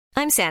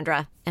I'm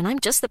Sandra, and I'm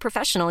just the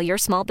professional your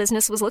small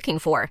business was looking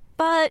for.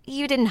 But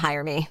you didn't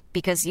hire me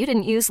because you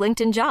didn't use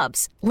LinkedIn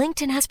Jobs.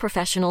 LinkedIn has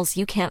professionals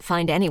you can't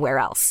find anywhere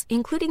else,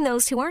 including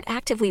those who aren't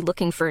actively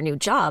looking for a new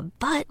job,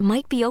 but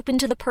might be open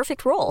to the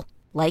perfect role,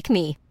 like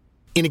me.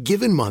 In a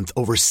given month,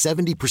 over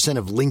 70%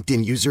 of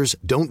LinkedIn users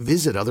don't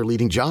visit other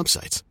leading job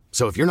sites.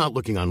 So if you're not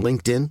looking on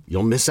LinkedIn,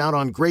 you'll miss out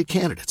on great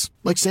candidates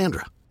like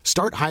Sandra.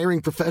 Start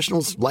hiring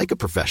professionals like a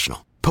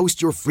professional.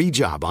 Post your free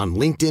job on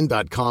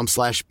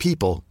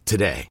linkedin.com/people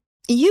today.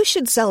 You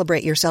should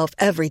celebrate yourself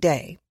every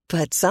day,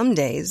 but some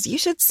days you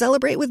should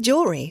celebrate with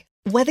jewelry.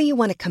 Whether you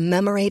want to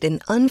commemorate an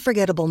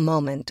unforgettable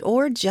moment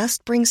or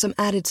just bring some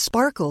added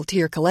sparkle to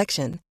your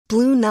collection,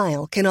 Blue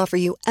Nile can offer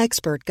you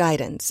expert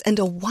guidance and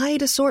a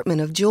wide assortment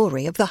of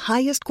jewelry of the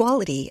highest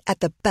quality at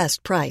the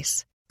best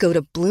price. Go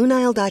to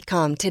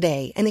BlueNile.com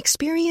today and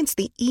experience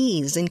the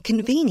ease and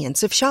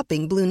convenience of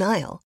shopping Blue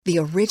Nile, the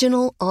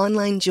original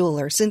online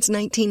jeweler since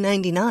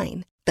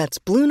 1999. That's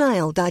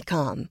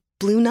BlueNile.com.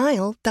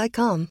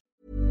 BlueNile.com.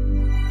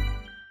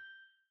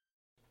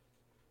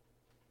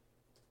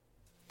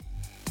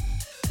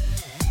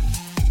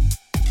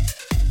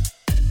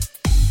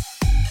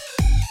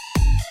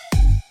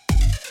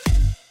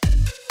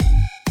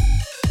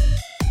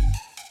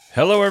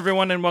 Hello,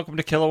 everyone, and welcome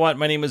to Kilowatt.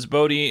 My name is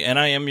Bodie, and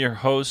I am your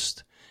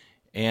host.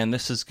 And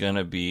this is going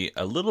to be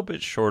a little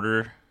bit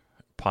shorter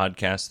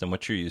podcast than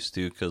what you're used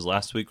to, because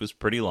last week was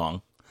pretty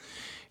long.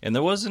 And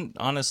there wasn't,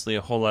 honestly,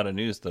 a whole lot of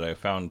news that I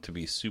found to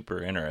be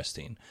super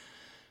interesting.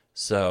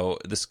 So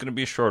this is going to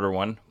be a shorter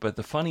one. But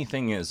the funny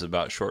thing is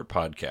about short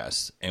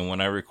podcasts, and when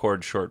I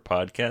record short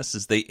podcasts,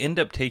 is they end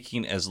up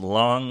taking as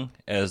long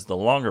as the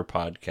longer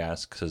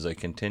podcasts, because I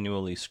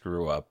continually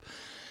screw up.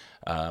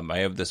 I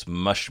have this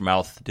mush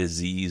mouth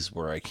disease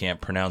where I can't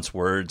pronounce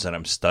words and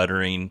I'm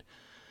stuttering.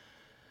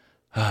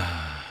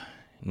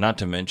 Not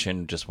to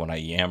mention just when I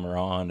yammer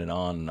on and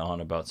on and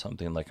on about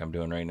something like I'm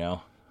doing right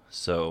now.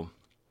 So,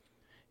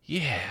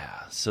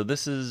 yeah. So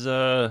this is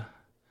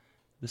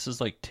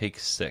like take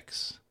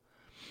 6.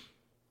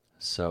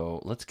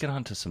 So let's get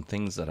on to some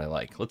things that I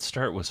like. Let's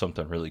start with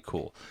something really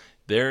cool.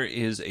 There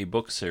is a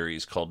book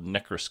series called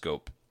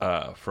Necroscope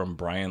from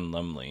Brian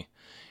Lumley.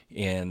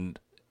 And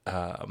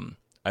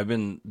I've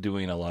been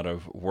doing a lot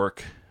of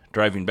work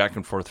driving back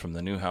and forth from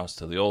the new house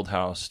to the old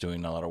house,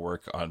 doing a lot of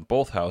work on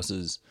both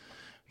houses,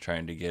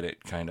 trying to get it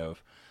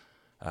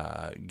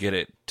get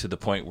it to the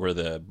point where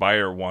the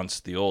buyer wants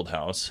the old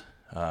house,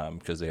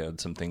 because they had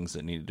some things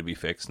that needed to be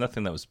fixed,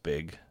 nothing that was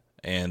big.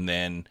 And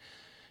then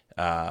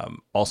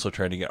also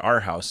trying to get our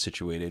house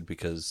situated,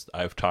 because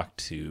I've talked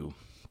to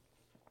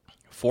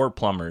 4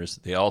 plumbers.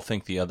 They all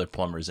think the other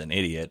plumber's an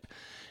idiot,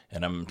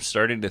 and I'm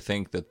starting to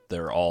think that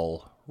they're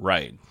all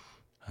right.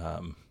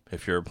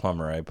 If you're a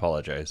plumber, I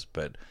apologize,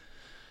 but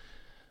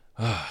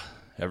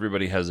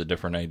everybody has a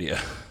different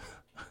idea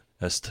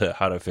as to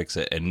how to fix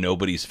it, and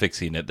nobody's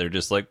fixing it. They're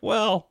just like,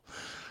 well,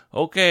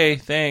 okay,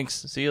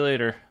 thanks, see you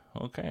later.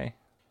 Okay,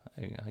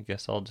 I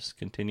guess I'll just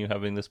continue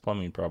having this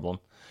plumbing problem.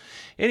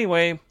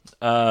 Anyway,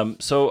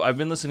 so I've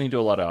been listening to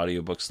a lot of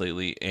audiobooks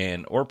lately,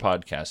 or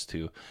podcasts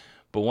too,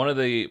 but one of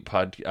the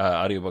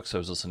audiobooks I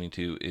was listening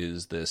to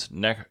is this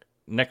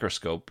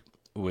Necroscope,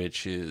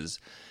 which is...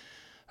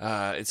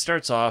 it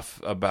starts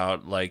off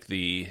about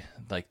the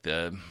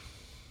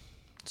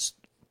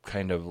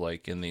kind of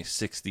like in the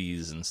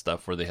 60s and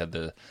stuff, where they had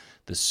the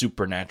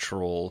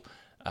supernatural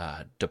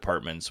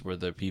departments, where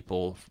the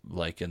people,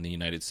 like in the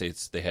United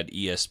States, they had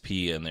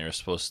ESP, and they were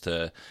supposed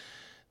to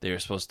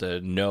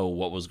know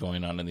what was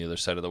going on the other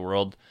side of the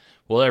world.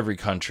 Well, every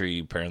country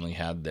apparently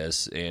had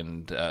this,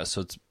 and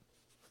so it's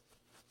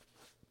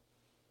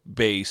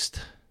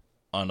based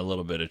on a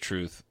little bit of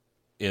truth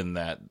in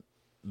that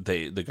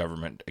the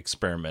government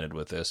experimented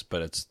with this,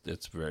 but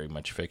it's very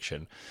much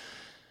fiction.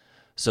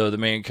 So the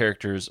main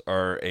characters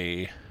are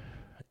a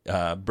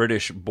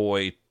British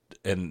boy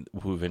and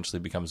who eventually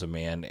becomes a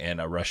man,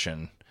 and a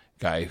Russian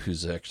guy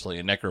who's actually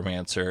a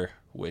necromancer,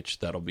 which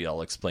that'll be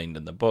all explained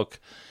in the book.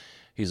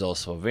 He's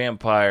also a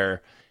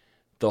vampire.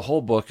 The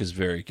whole book is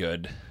very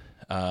good.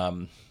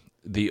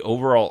 The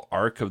overall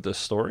arc of the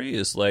story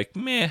is like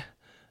meh,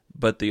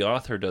 but the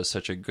author does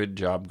such a good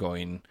job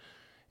going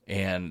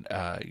and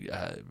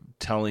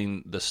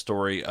telling the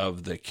story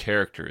of the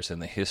characters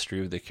and the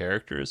history of the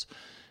characters.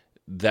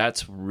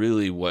 That's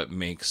really what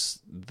makes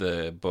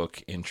the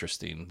book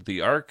interesting.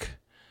 The arc,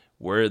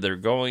 where they're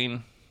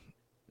going,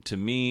 to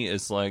me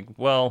is like,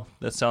 well,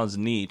 that sounds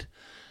neat,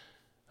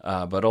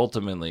 but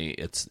ultimately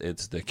it's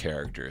the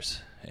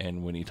characters.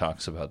 And when he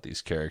talks about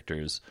these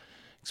characters,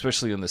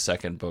 especially in the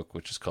second book,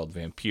 which is called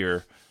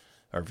Vampire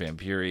or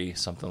Vampiri,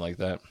 something like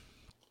that,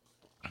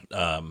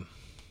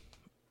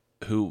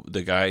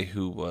 the guy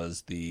who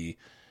was the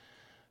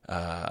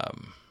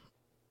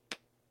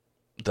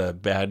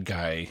bad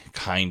guy,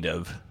 kind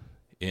of,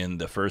 in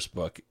the first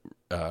book,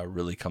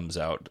 really comes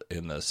out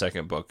in the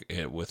second book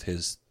with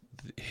his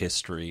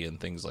history and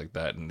things like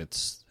that, and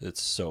it's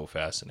so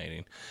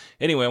fascinating.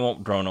 Anyway, I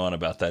won't drone on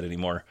about that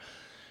anymore,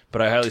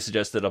 but I highly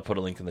suggest that. I'll put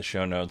a link in the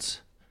show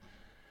notes.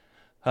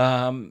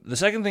 The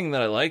second thing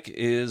that I like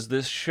is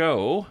this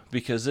show,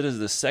 because it is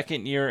the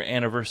 2nd year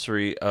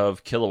anniversary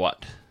of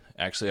Kilowatt.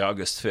 Actually,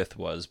 August 5th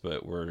was,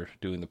 but we're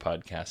doing the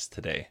podcast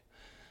today.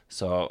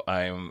 So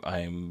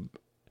I'm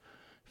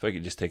if I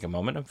could just take a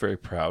moment, I'm very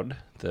proud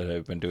that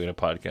I've been doing a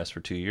podcast for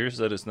 2 years.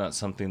 That is not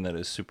something that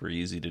is super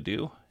easy to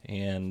do.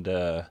 And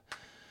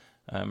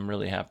I'm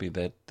really happy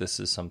that this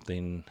is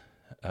something,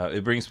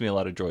 it brings me a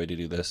lot of joy to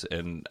do this.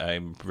 And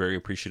I'm very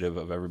appreciative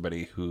of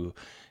everybody who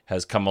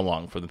has come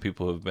along, from the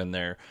people who have been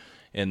there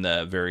in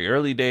the very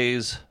early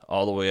days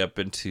all the way up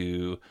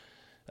into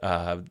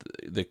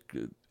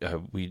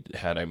we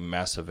had a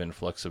massive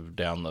influx of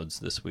downloads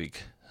this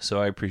week. So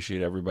I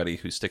appreciate everybody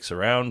who sticks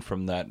around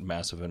from that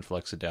massive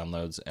influx of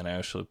downloads, and I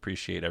also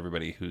appreciate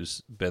everybody who's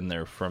been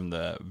there from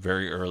the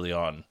very early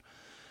on,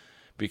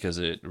 because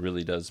it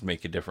really does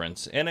make a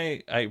difference. And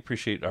I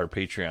appreciate our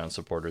Patreon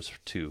supporters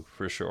too,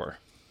 for sure.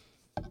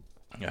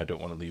 I don't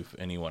want to leave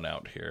anyone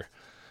out here,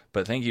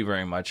 but thank you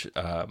very much.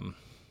 I'm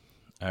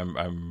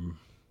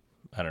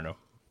I don't know,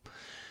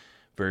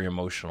 very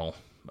emotional.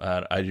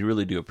 I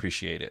really do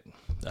appreciate it,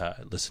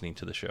 listening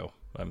to the show.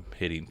 I'm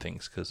hitting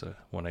things because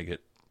when I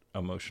get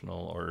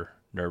emotional or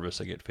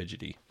nervous, I get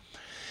fidgety.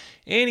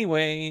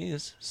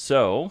 Anyways,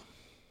 so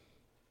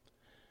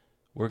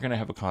we're going to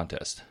have a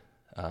contest.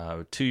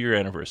 2-year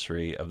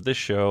anniversary of this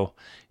show,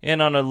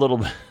 and on a little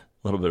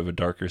bit of a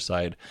darker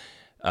side,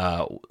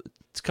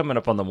 it's coming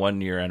up on the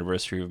 1-year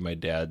anniversary of my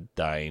dad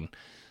dying.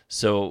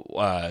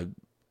 So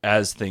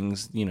as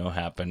things,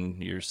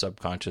 happen, your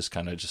subconscious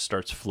kind of just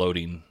starts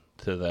floating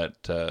to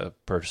that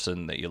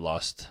person that you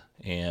lost.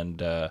 And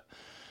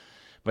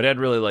my dad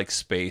really likes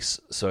space,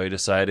 so I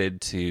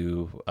decided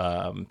to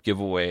give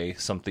away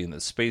something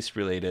that's space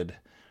related.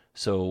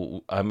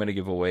 So I'm going to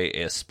give away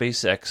a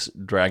SpaceX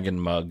Dragon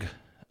mug.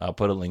 I'll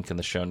put a link in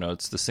the show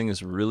notes. This thing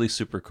is really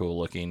super cool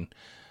looking.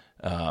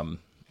 I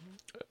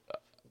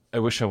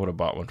wish I would have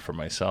bought one for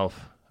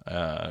myself,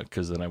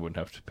 because then I wouldn't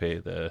have to pay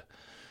the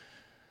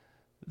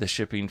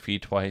shipping fee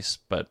twice,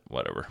 but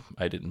whatever.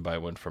 I didn't buy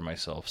one for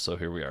myself, so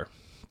here we are.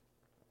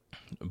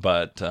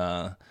 But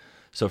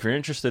so if you're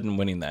interested in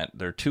winning that,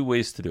 there are 2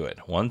 ways to do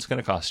it. One's going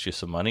to cost you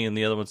some money, and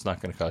the other one's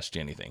not going to cost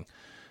you anything.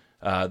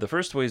 The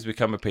first way is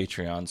become a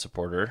Patreon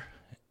supporter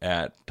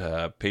at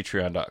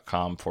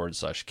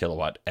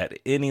patreon.com/kilowatt at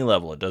any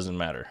level. It doesn't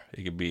matter.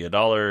 It could be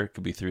 $1, it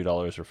could be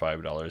 $3 or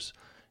 $5.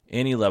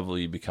 Any level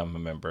you become a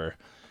member,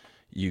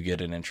 you get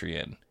an entry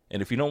in.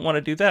 And if you don't want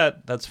to do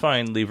that, that's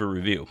fine. Leave a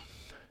review.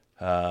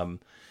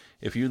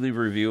 If you leave a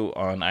review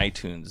on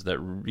iTunes, that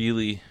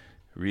really,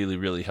 really,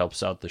 really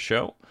helps out the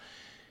show.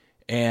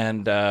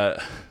 And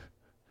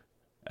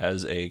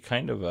as a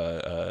kind of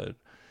a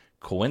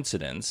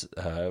coincidence,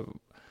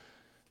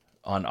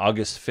 on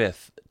August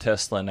 5th,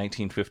 Tesla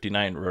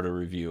 1959 wrote a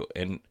review.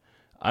 And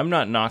I'm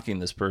not knocking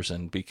this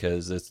person,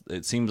 because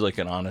it seems like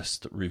an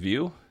honest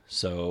review.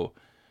 So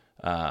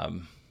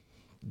don't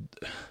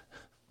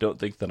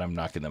think that I'm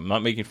knocking them. I'm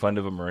not making fun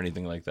of them or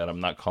anything like that. I'm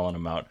not calling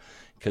them out,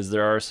 because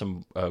there are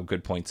some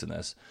good points in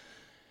this.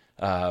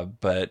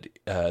 But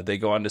they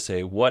go on to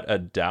say, what a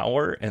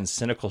dour and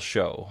cynical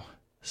show.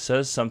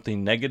 Says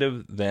something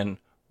negative, then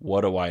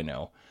what do I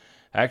know?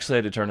 I actually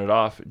had to turn it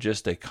off.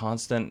 Just a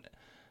constant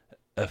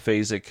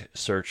aphasic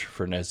search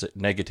for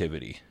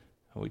negativity,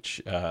 which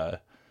I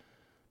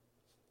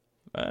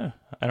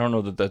don't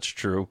know that that's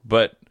true,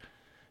 but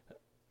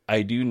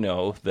I do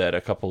know that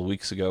a couple of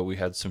weeks ago we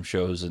had some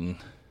shows, and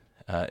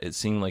it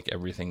seemed like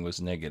everything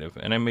was negative.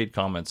 And I made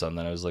comments on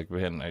that. I was like,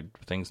 man,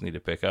 things need to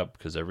pick up,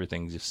 because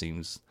everything just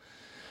seems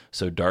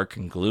so dark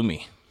and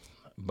gloomy.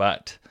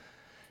 But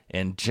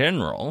in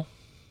general,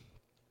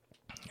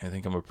 I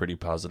think I'm a pretty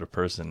positive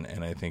person,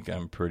 and I think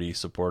I'm pretty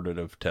supportive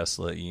of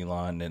Tesla,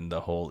 Elon, and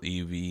the whole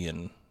EV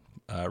and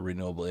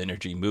renewable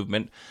energy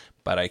movement.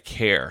 But I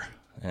care,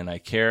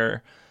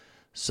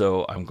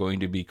 so I'm going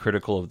to be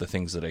critical of the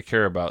things that I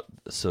care about,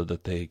 so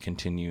that they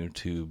continue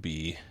to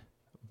be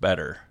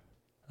better.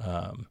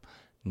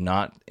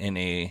 Not in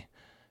a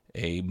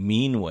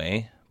mean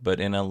way, but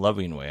in a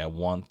loving way. I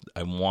want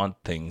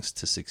things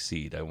to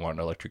succeed. I want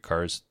electric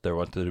cars. I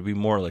want there to be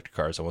more electric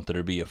cars. I want there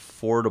to be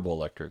affordable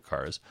electric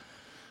cars.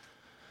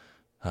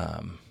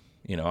 I'm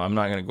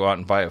not going to go out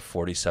and buy a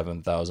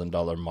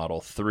 $47,000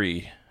 Model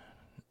 3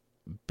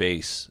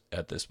 base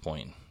at this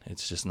point.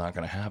 It's just not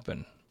going to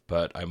happen.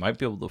 But I might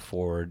be able to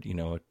afford,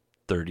 a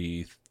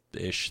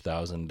 $30,000-ish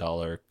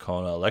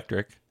Kona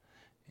Electric,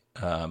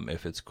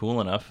 if it's cool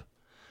enough.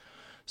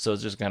 So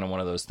it's just kind of one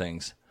of those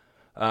things.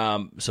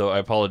 So I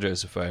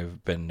apologize if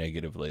I've been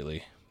negative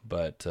lately,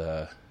 but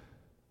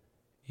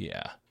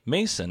yeah.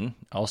 Mason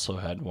also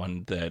had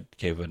one that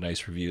gave a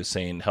nice review,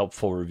 saying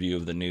helpful review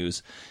of the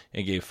news,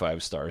 and gave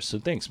 5 stars. So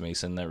thanks,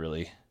 Mason. That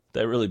really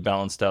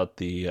balanced out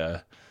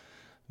the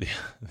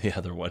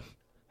other one.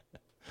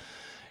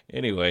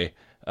 Anyway,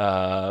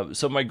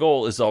 so my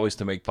goal is always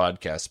to make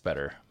podcasts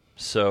better.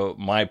 So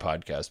my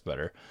podcast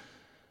better.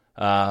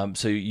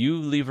 So you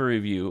leave a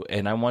review,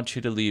 and I want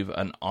you to leave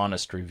an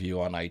honest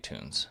review on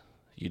iTunes.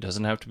 It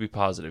doesn't have to be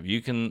positive.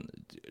 You can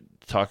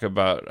talk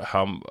about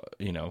how,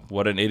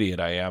 what an idiot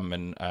I am,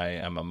 and I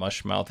am a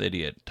mush-mouth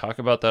idiot. Talk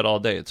about that all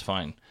day. It's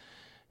fine.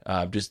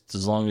 Just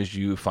as long as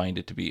you find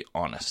it to be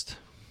honest.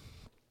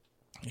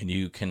 And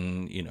you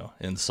can,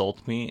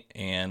 insult me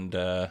and,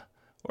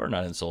 or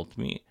not insult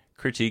me,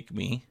 critique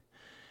me,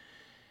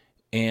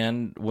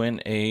 and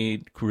win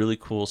a really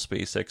cool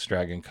SpaceX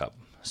Dragon Cup.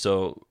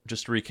 So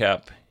just to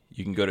recap,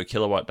 you can go to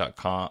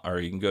kilowatt.com, or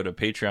you can go to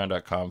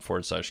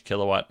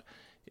patreon.com/kilowatt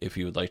if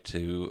you would like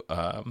to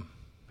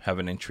have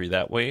an entry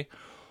that way.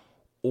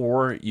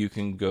 Or you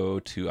can go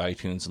to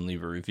iTunes and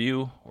leave a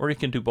review, or you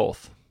can do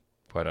both,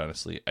 quite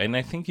honestly. And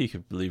I think you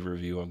could leave a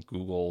review on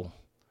Google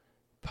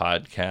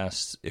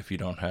Podcasts if you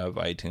don't have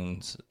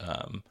iTunes.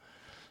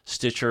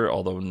 Stitcher,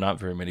 although not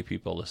very many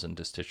people listen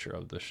to Stitcher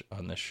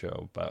on this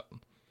show, but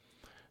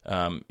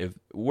if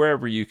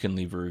wherever you can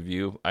leave a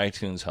review,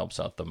 iTunes helps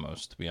out the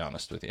most, to be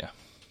honest with you.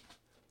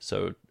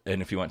 So,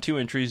 and if you want 2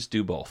 entries,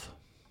 do both.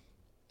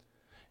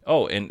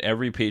 Oh, and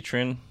every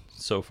patron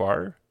so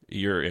far,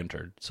 you're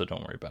entered, so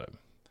don't worry about it.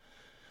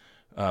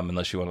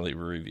 Unless you want to leave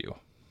a review.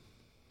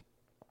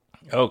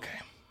 Okay,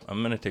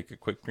 I'm going to take a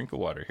quick drink of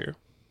water here.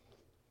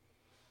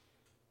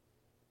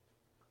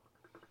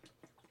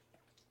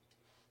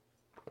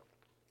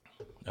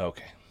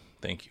 Okay,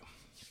 thank you.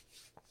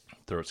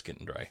 Throat's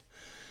getting dry.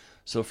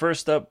 So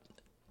first up,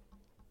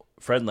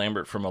 Fred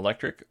Lambert from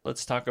Electric.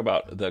 Let's talk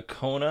about the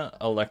Kona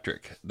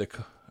Electric. The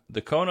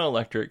Kona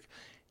Electric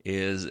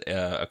is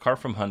a car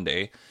from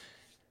Hyundai,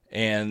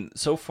 and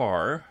so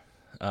far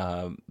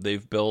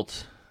they've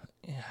built,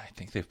 I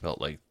think they've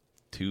built like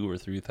 2,000 or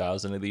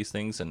 3,000 of these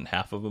things, and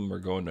half of them are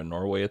going to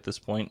Norway at this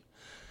point,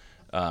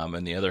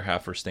 and the other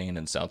half are staying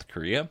in South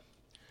Korea.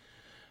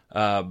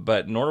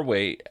 But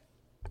Norway,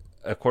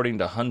 according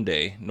to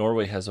Hyundai,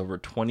 Norway has over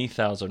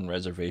 20,000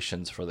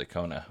 reservations for the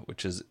Kona,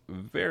 which is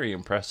very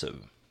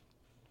impressive.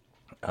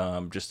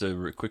 Just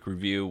a quick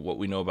review, what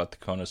we know about the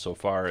Kona so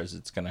far is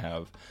it's going to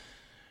have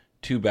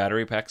 2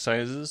 battery pack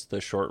sizes,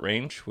 the short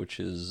range, which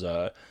is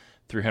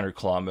 300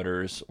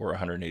 kilometers or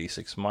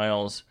 186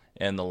 miles,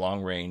 and the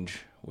long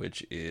range,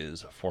 which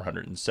is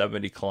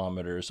 470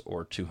 kilometers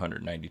or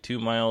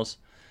 292 miles.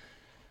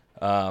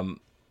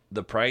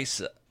 The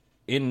price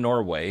in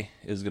Norway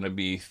is going to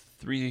be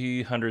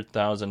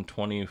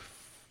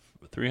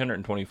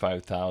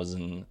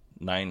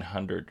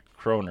 325,900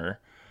 kroner,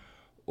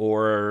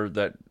 or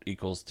that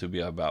equals to be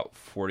about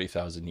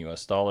 $40,000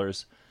 US.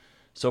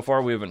 So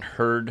far, we haven't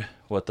heard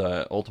what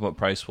the ultimate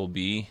price will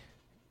be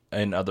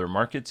in other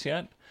markets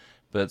yet,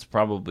 but it's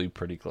probably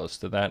pretty close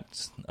to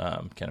that.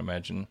 Can't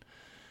imagine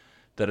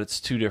that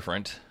it's too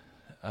different.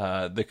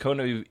 The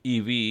Kona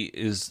EV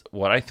is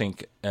what I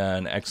think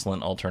an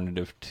excellent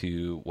alternative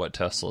to what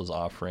Tesla is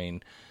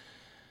offering.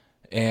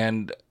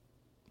 And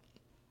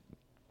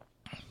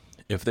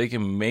if they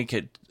can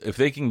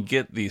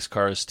get these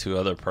cars to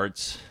other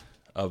parts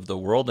of the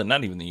world, and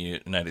not even the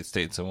United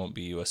States, it won't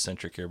be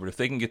US-centric here, but if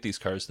they can get these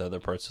cars to other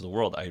parts of the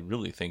world, I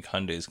really think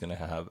Hyundai is going to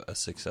have a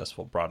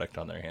successful product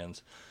on their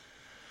hands.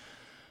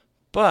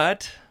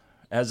 But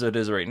as it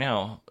is right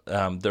now,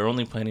 they're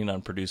only planning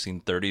on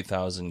producing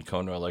 30,000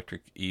 Kona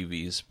electric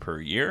EVs per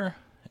year,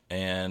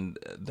 and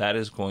that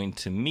is going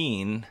to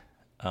mean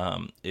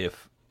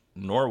if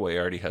Norway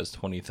already has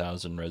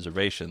 20,000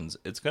 reservations,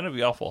 it's going to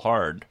be awful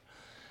hard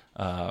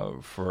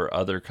for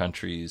other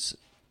countries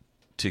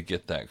to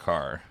get that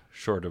car,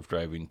 short of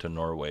driving to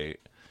Norway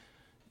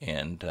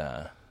and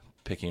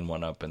picking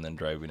one up and then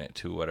driving it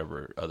to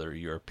whatever other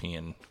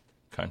European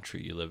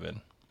country you live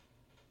in,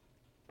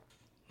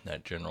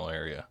 that general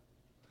area.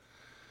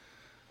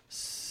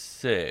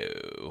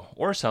 So,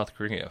 or South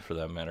Korea for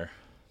that matter.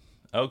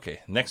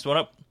 Okay, next one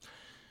up.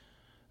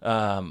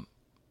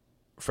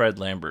 Fred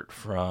Lambert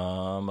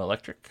from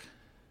Electric.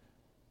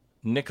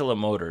 Nikola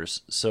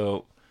Motors.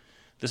 So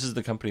this is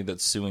the company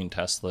that's suing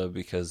Tesla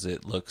because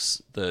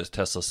the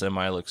Tesla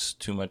Semi looks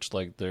too much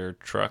like their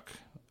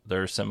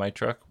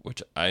semi-truck,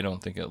 which I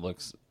don't think it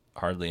looks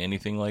hardly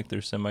anything like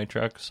their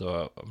semi-truck,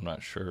 so I'm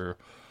not sure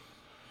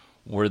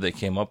where they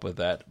came up with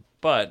that.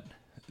 But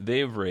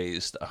they've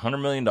raised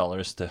 $100 million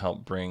to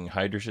help bring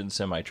hydrogen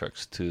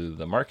semi-trucks to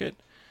the market.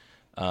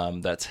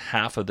 That's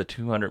half of the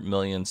 $200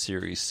 million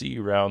Series C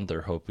round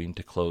they're hoping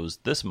to close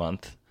this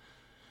month.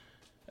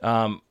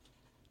 I'm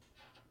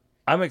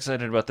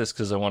excited about this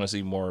because I want to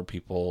see more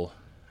people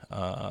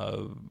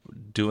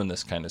doing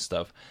this kind of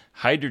stuff.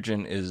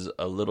 Hydrogen is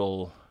a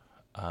little,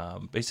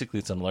 basically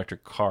it's an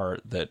electric car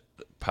that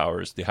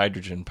the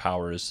hydrogen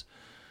powers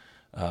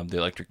the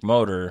electric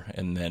motor,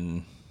 and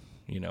then,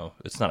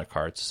 it's not a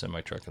car, it's a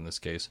semi-truck in this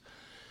case.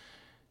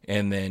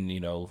 And then,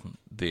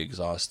 the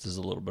exhaust is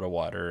a little bit of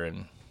water,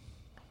 and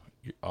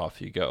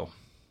off you go.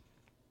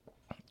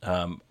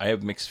 I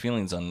have mixed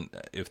feelings on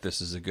if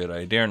this is a good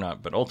idea or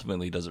not, but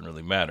ultimately it doesn't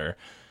really matter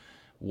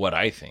what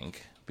I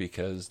think,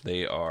 because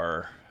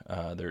they're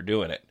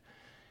doing it.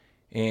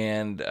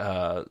 And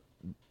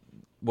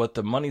what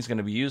the money's going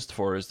to be used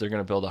for is they're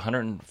going to build a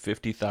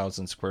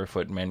 150,000 square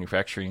foot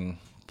manufacturing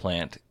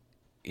plant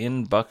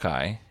in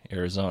Buckeye,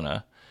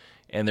 Arizona,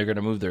 and they're going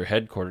to move their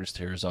headquarters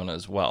to Arizona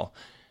as well.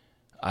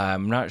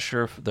 I'm not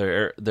sure if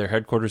their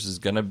headquarters is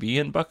going to be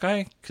in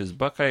Buckeye, because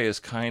Buckeye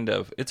is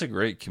it's a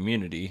great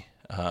community,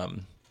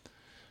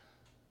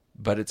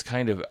 but it's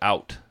kind of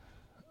out.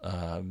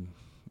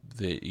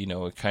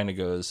 It kind of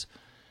goes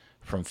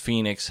from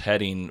Phoenix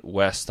heading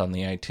west on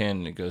the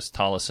I-10. It goes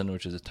Tolleson,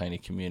 which is a tiny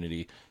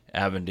community,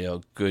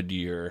 Avondale,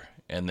 Goodyear,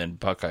 and then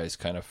Buckeye's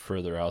kind of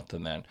further out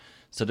than that.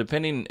 So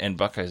and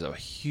Buckeye's a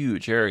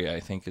huge area. I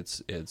think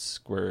it's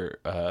square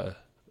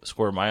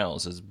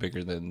miles is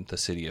bigger than the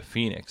city of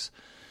Phoenix.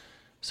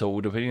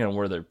 So depending on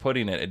where they're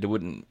putting it, it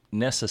wouldn't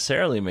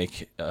necessarily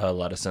make a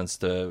lot of sense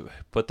to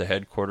put the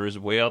headquarters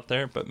way out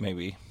there, but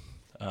maybe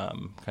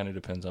kind of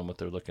depends on what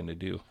they're looking to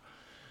do.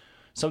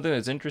 Something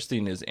that's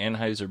interesting is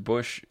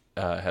Anheuser-Busch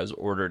has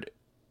ordered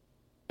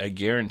a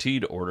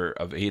guaranteed order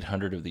of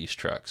 800 of these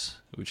trucks,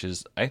 which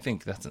is, I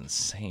think that's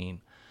insane.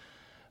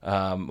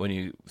 When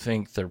you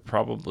think they're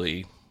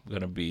probably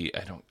going to be,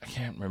 I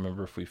can't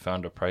remember if we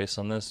found a price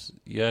on this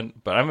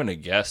yet, but I'm going to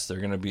guess they're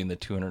going to be in the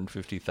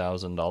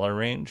 $250,000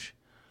 range.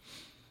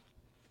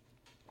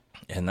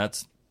 And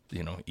that's,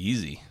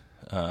 easy.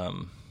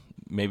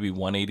 Maybe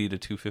 180 to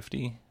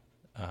 250.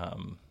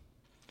 I'll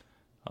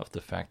have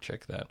to fact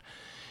check that.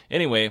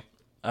 Anyway,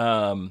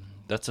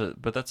 that's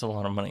a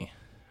lot of money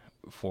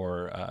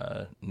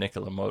for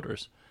Nikola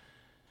Motors.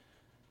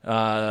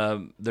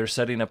 They're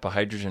setting up a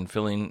hydrogen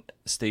filling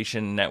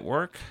station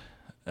network.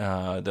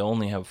 They'll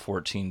only have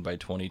 14 by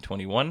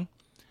 2021,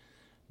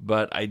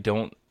 but I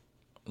don't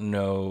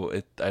know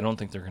it. I don't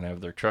think they're going to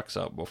have their trucks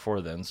out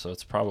before then, so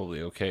it's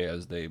probably okay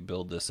as they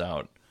build this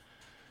out.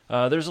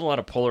 There's a lot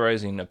of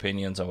polarizing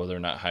opinions on whether or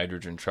not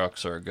hydrogen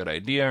trucks are a good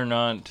idea or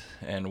not,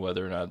 and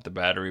whether or not the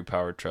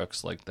battery-powered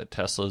trucks like the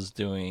Tesla's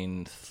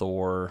doing,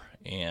 Thor,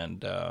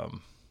 and I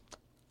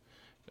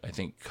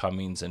think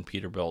Cummins and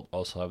Peterbilt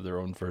also have their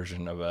own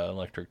version of an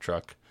electric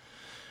truck,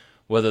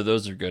 whether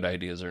those are good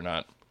ideas or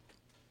not.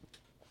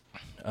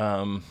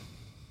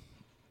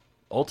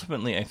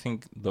 Ultimately, I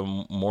think the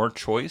more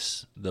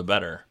choice, the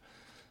better.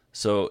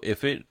 So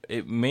if it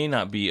may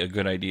not be a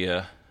good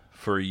idea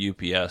for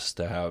UPS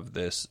to have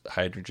this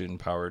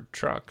hydrogen-powered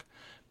truck,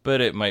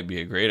 but it might be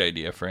a great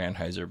idea for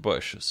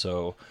Anheuser-Busch.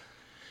 So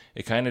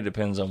it kind of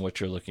depends on what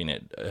you're looking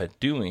at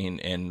doing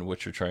and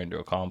what you're trying to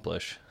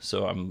accomplish.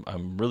 So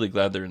I'm really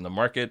glad they're in the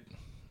market.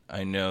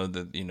 I know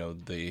that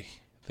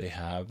they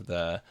have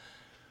the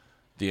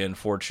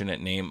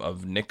unfortunate name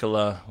of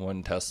Nikola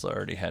when Tesla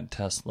already had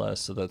Tesla,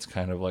 so that's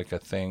kind of like a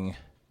thing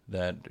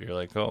that you're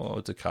like, oh,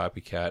 it's a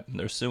copycat, and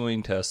they're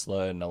suing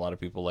Tesla, and a lot of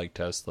people like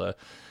Tesla.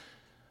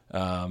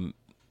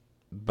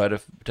 But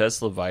if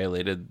Tesla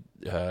violated,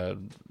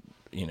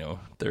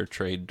 their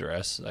trade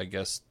dress, I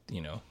guess,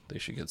 they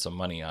should get some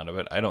money out of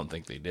it. I don't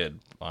think they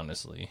did,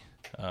 honestly.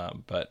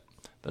 But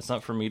that's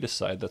not for me to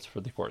decide. That's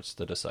for the courts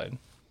to decide.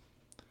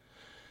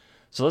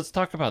 So let's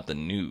talk about the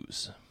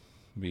news,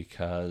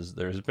 because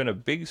there's been a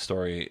big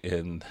story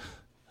in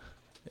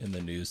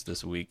the news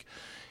this week,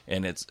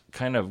 and it's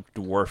kind of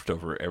dwarfed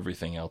over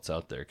everything else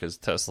out there, because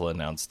Tesla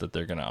announced that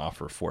they're going to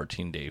offer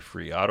 14-day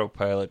free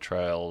autopilot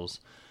trial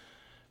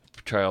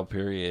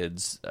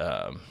periods.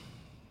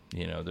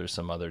 There's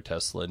some other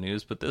Tesla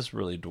news, but this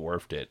really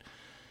dwarfed it.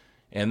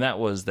 And that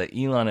was that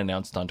Elon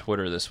announced on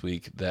Twitter this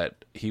week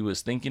that he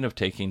was thinking of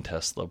taking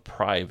Tesla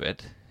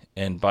private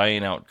and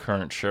buying out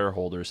current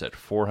shareholders at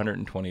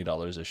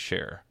 $420 a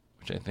share,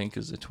 which I think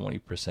is a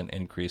 20%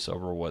 increase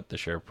over what the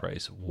share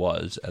price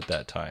was at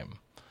that time,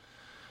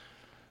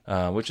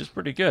 which is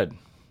pretty good.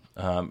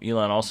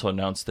 Elon also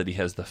announced that he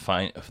has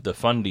the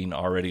funding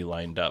already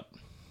lined up.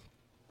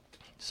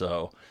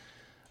 So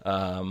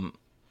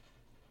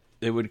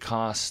it would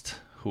cost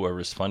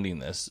whoever's funding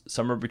this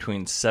somewhere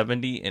between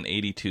 $70 and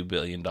 $82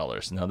 billion.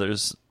 Now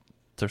there's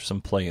some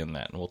play in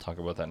that, and we'll talk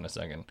about that in a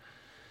second.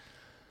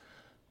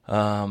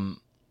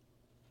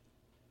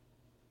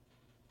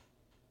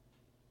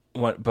 But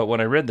when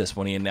I read this,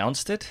 when he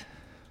announced it,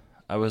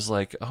 I was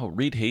like, oh,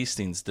 Reed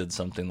Hastings did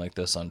something like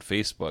this on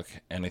Facebook,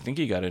 and I think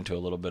he got into a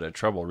little bit of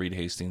trouble. Reed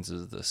Hastings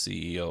is the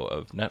CEO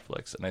of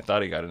Netflix, and I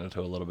thought he got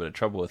into a little bit of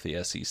trouble with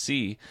the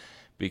SEC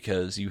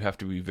because you have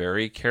to be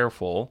very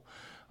careful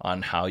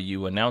on how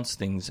you announce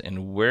things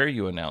and where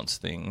you announce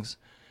things,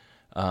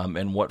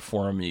 and what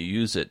forum you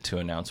use it to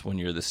announce when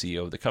you're the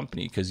CEO of the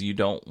company, because you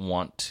don't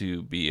want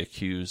to be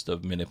accused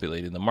of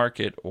manipulating the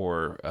market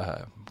or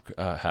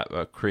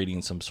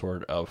creating some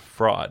sort of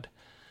fraud.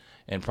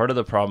 And part of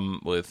the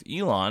problem with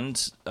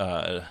Elon's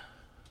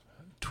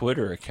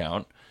Twitter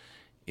account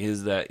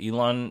is that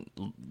Elon,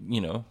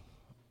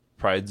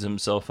 prides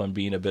himself on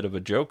being a bit of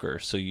a joker.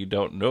 So you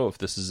don't know if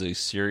this is a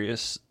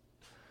serious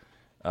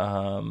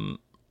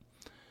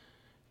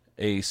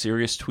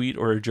tweet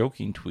or a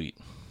joking tweet.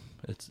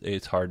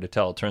 It's hard to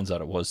tell. It turns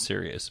out it was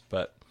serious,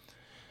 but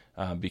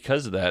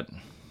because of that,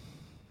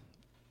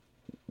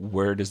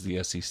 where does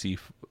the SEC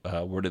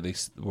where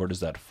does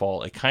that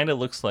fall? It kind of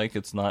looks like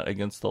it's not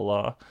against the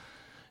law,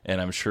 and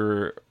I'm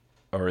sure,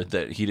 or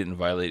that he didn't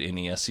violate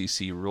any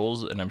SEC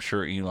rules, and I'm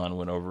sure Elon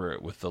went over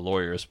it with the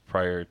lawyers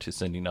prior to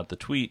sending out the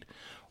tweet,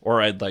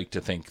 or I'd like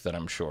to think that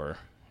I'm sure.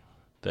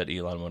 that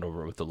Elon went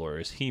over with the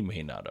lawyers, he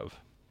may not have.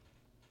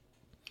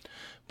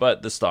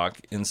 But the stock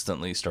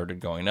instantly started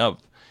going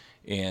up,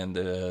 and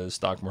the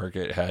stock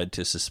market had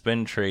to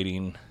suspend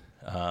trading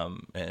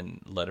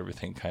and let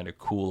everything kind of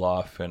cool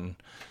off and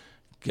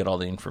get all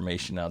the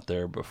information out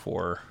there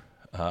before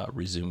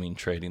resuming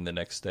trading the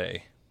next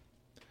day.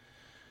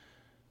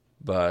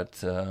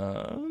 But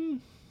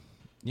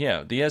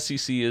yeah, the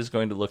SEC is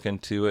going to look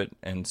into it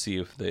and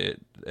see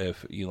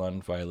if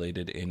Elon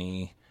violated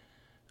any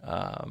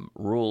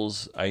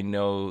rules. I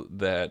know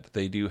that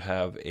they do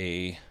have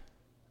a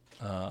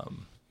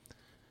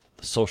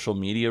social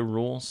media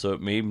rule, so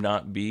it may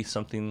not be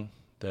something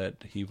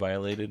that he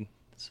violated.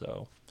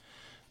 So,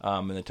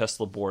 and the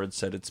Tesla board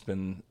said it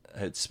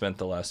spent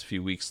the last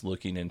few weeks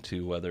looking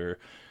into whether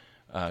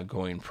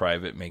going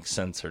private makes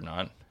sense or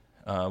not.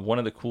 One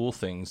of the cool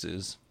things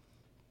is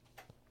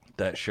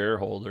that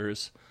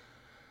shareholders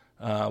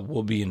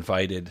will be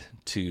invited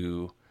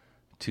to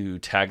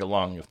tag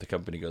along if the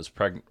company goes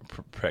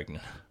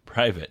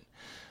private.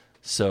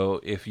 So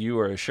if you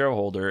are a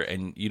shareholder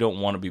and you don't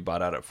want to be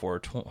bought out at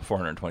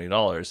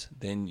 $420,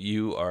 then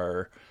you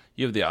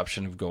have the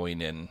option of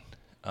going in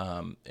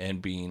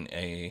and being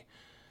a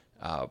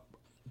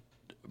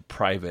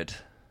private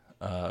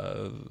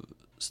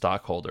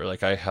stockholder.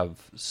 Like I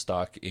have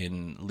stock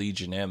in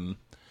Legion M.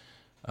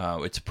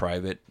 It's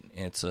private.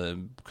 It's a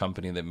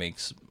company that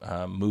makes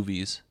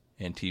movies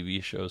and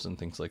TV shows and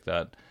things like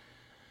that.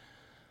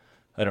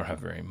 I don't have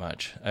very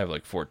much. I have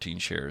like 14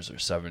 shares or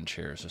 7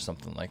 shares or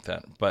something like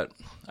that. But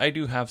I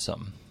do have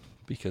some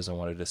because I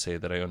wanted to say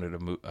that I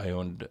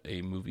owned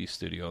a movie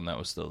studio, and that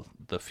was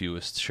the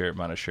fewest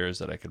amount of shares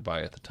that I could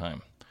buy at the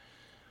time.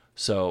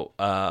 So,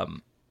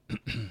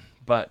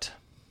 but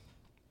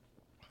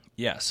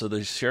yeah, so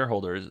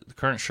the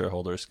current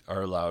shareholders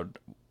are allowed,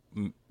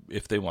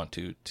 if they want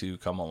to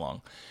come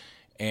along.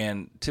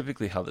 And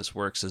typically how this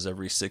works is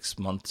every 6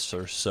 months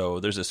or so,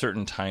 there's a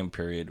certain time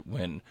period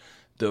when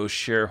those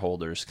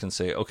shareholders can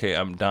say, okay,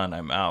 I'm done,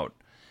 I'm out.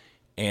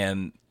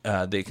 And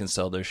they can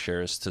sell their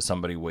shares to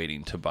somebody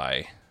waiting to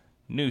buy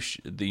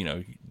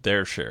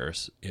their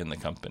shares in the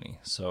company.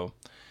 So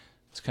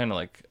it's kind of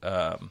like,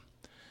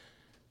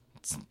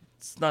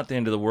 it's not the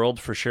end of the world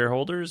for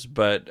shareholders,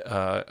 but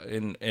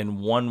in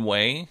one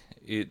way,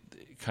 it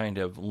kind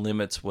of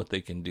limits what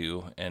they can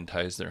do and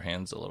ties their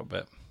hands a little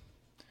bit.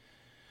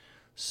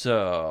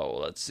 So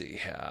let's see.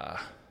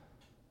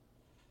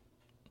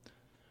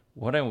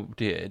 What I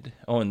did.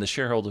 Oh, and the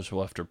shareholders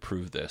will have to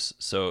approve this.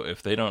 So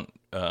if they don't,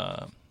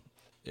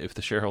 if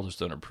the shareholders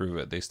don't approve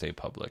it, they stay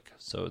public.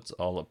 So it's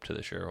all up to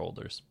the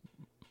shareholders.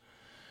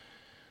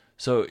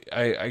 So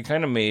I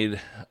kind of made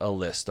a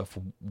list of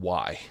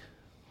why.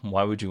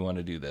 Why would you want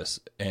to do this?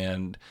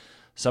 And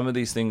some of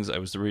these things I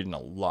was reading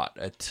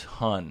a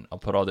ton. I'll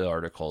put all the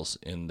articles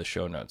in the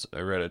show notes. I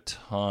read a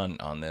ton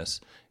on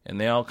this, and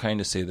they all kind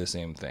of say the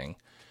same thing.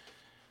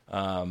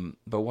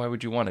 But why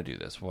would you want to do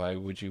this? Why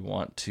would you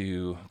want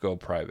to go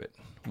private?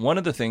 One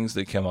of the things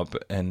that came up,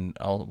 and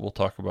we'll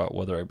talk about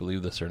whether I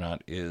believe this or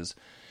not, is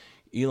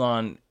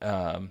Elon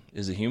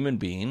is a human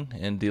being,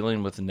 and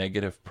dealing with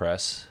negative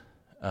press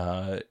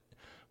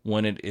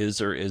when it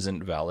is or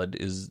isn't valid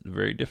is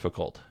very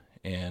difficult.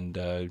 And,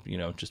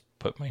 just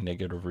put my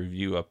negative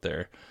review up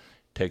there. It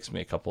takes me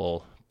a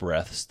couple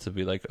breaths to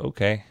be like,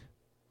 okay,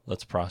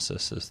 let's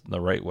process this the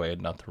right way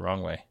and not the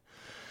wrong way.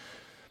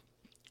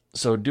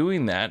 So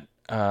doing that,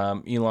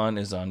 Elon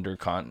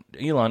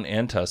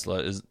and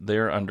Tesla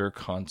they're under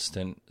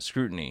constant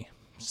scrutiny.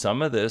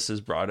 Some of this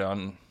is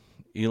Elon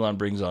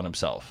brings on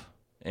himself,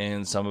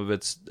 and some of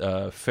it's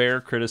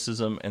fair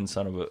criticism, and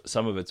some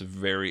of it's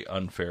very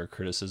unfair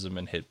criticism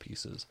and hit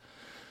pieces.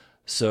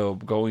 So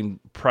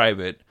going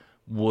private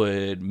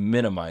would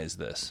minimize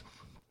this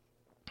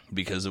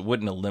because it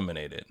wouldn't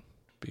eliminate it,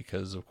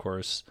 because of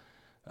course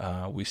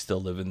we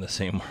still live in the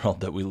same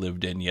world that we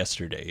lived in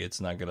yesterday. It's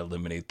not going to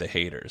eliminate the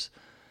haters.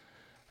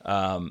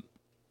 I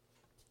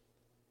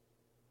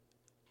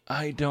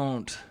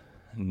don't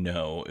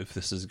know if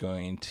this is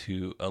going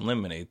to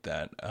eliminate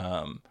that.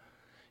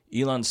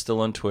 Elon's still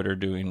on Twitter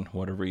doing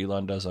whatever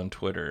Elon does on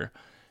Twitter.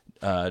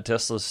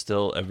 Tesla's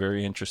still a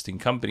very interesting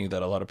company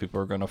that a lot of people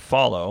are going to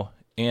follow,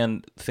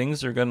 and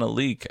things are going to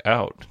leak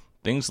out.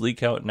 Things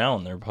leak out now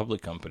in their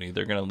public company.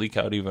 They're going to leak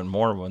out even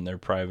more when they're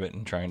private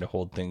and trying to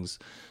hold things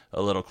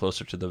a little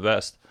closer to the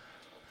vest.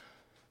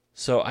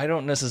 So I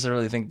don't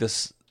necessarily think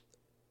this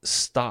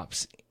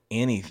stops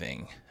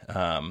anything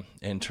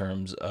in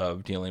terms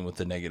of dealing with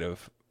the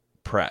negative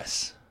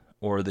press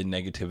or the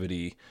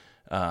negativity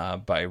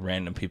by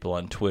random people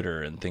on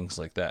Twitter and things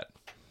like that.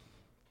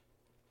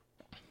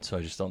 So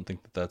I just don't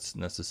think that that's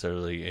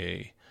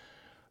necessarily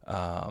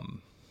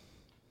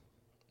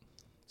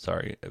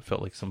sorry, it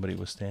felt like somebody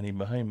was standing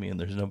behind me, and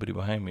there's nobody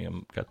behind me.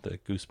 I've got the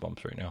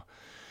goosebumps right now.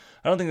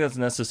 I don't think that's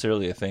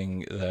necessarily a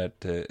thing that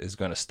is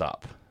going to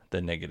stop the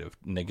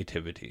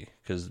negativity,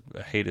 because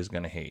hate is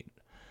going to hate.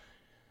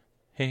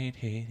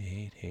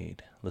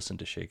 Hate. Listen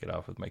to Shake It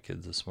Off with my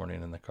kids this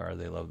morning in the car.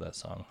 They love that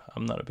song.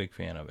 I'm not a big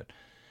fan of it.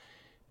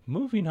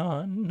 Moving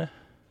on.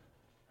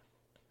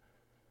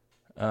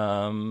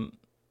 Yeah.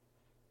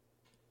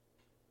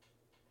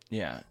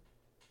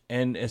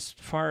 And as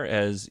far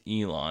as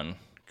Elon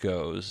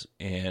goes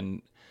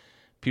and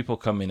people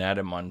coming at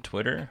him on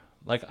Twitter,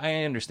 like,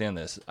 I understand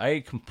this.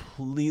 I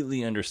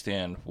completely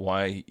understand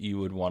why you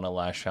would want to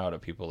lash out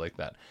at people like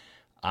that.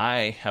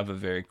 I have a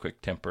very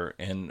quick temper,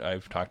 and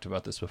I've talked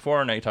about this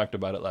before, and I talked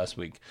about it last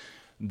week.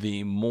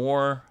 The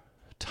more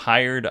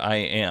tired I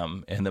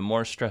am and the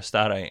more stressed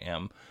out I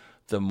am,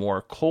 the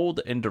more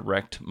cold and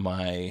direct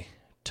my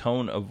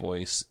tone of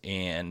voice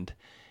and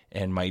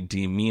my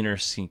demeanor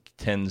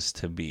tends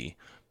to be.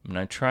 And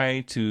I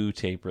try to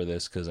taper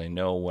this because I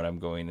know when I'm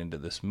going into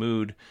this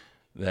mood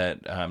that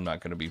I'm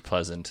not going to be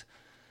pleasant.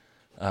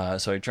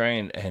 So I try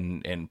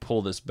and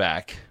pull this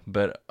back.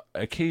 But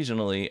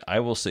occasionally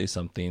I will say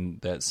something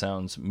that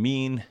sounds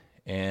mean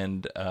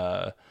and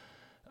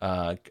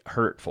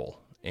hurtful.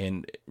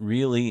 And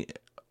really,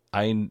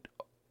 I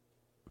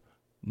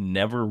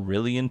never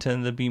really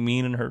intend to be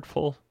mean and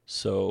hurtful.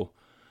 So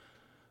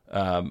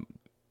I'm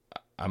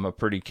a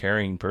pretty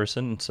caring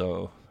person.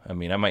 So, I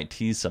mean, I might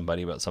tease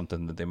somebody about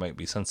something that they might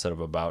be sensitive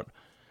about,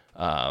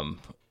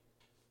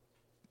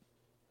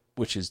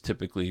 which is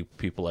typically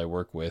people I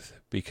work with,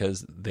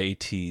 because they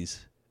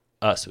tease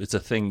us. It's a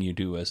thing you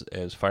do as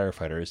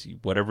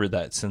firefighters. Whatever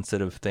that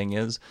sensitive thing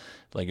is,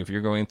 like if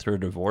you're going through a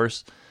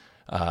divorce,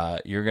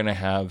 you're going to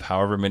have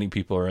however many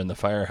people are in the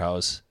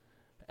firehouse.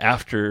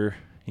 After,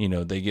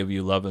 they give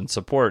you love and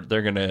support,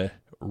 they're going to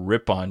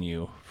rip on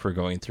you for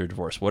going through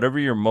divorce. Whatever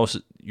your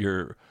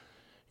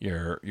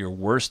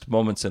worst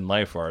moments in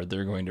life are,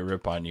 they're going to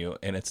rip on you,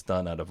 and it's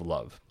done out of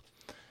love.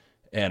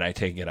 And I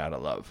take it out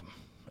of love,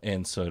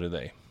 and so do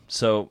they.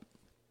 So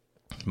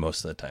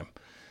most of the time.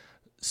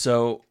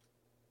 So,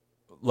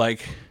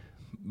 like,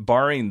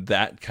 barring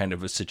that kind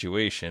of a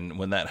situation,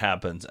 when that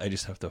happens, I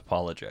just have to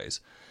apologize.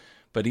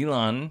 But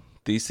Elon,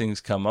 these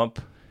things come up.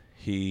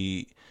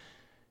 He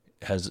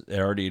has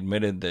already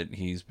admitted that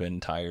he's been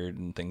tired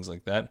and things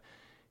like that.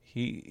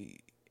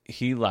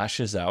 He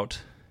lashes out,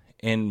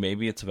 and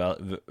maybe it's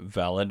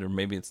valid or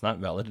maybe it's not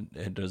valid.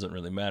 It doesn't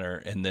really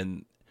matter. And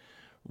then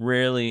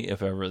rarely,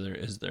 if ever,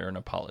 is there an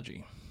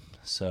apology.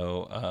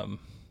 So,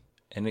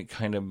 and it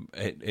kind of,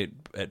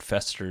 it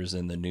festers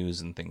in the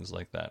news and things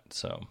like that.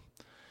 So,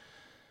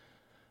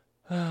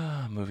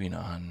 moving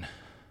on.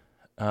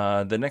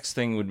 The next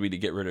thing would be to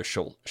get rid of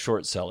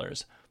short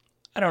sellers.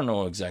 I don't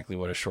know exactly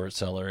what a short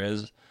seller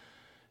is.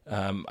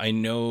 I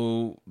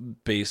know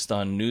based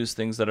on news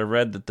things that I've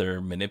read that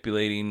they're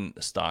manipulating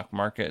stock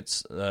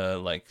markets,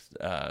 like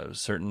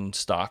certain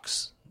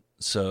stocks.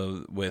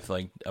 So with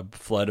like a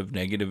flood of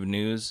negative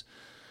news,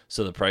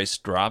 so the price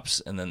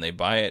drops and then they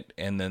buy it.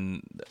 And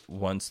then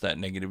once that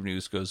negative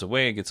news goes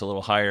away, it gets a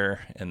little higher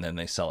and then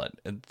they sell it.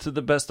 And to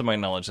the best of my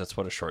knowledge, that's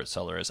what a short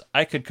seller is.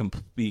 I could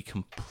be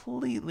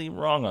completely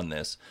wrong on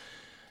this.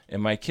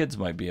 And my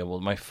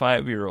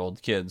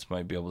 5-year-old kids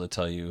might be able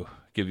to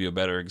give you a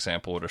better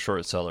example what a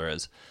short seller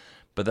is.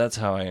 But that's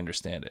how I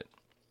understand it.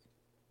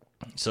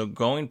 So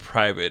going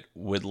private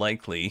would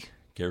likely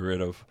get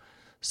rid of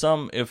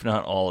some, if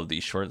not all, of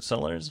these short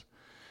sellers.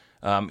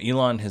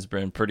 Elon has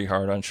been pretty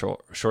hard on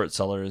short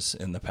sellers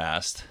in the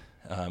past.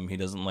 He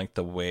doesn't like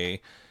the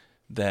way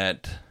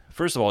that,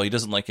 first of all, he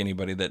doesn't like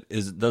anybody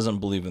that doesn't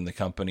believe in the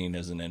company and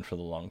isn't in for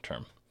the long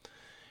term.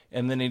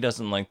 And then he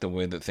doesn't like the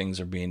way that things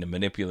are being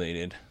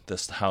manipulated,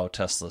 how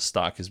Tesla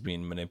stock is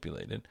being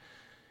manipulated.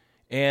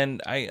 And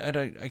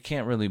I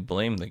can't really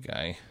blame the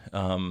guy.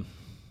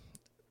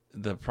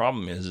 The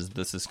problem is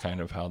this is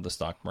kind of how the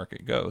stock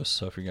market goes.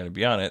 So if you're going to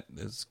be on it,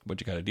 it's what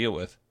you got to deal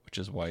with, which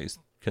is why he's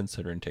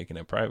considering taking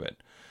it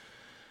private.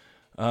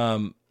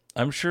 I'm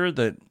sure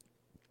that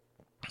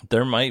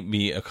there might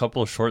be a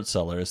couple of short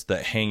sellers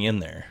that hang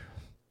in there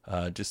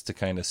just to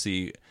kind of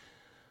see,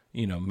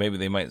 maybe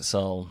they might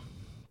sell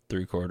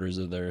 3/4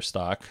 of their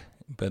stock,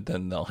 but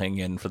then they'll hang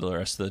in for the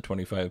rest of the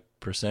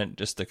 25%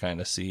 just to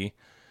kind of see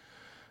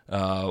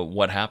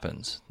what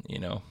happens,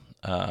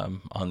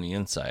 on the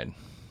inside.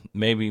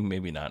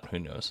 Maybe not, who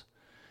knows.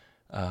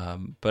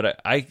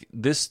 But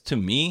this to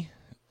me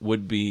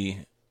would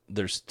be,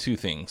 there's two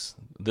things.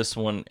 This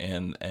one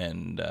and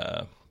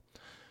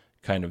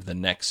kind of the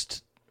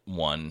next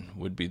one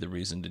would be the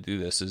reason to do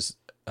this is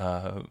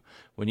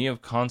when you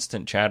have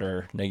constant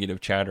chatter,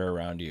 negative chatter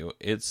around you,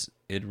 it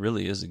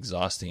really is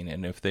exhausting.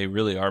 And if they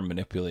really are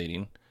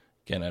manipulating,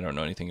 again, I don't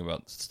know anything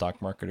about the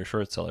stock market or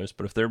short sellers,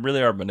 but if they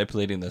really are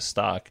manipulating the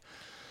stock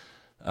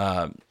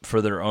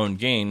for their own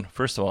gain,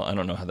 first of all, I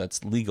don't know how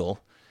that's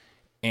legal,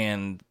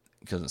 and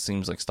because it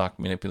seems like stock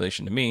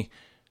manipulation to me.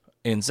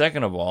 And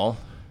second of all,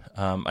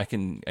 I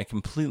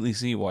completely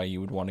see why you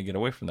would want to get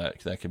away from that.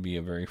 That could be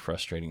a very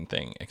frustrating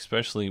thing,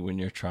 especially when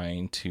you're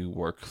trying to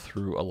work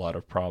through a lot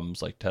of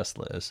problems like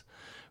Tesla is,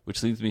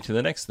 which leads me to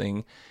the next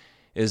thing,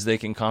 is they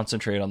can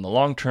concentrate on the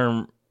long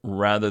term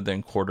rather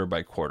than quarter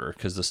by quarter,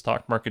 because the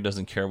stock market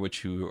doesn't care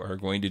what you are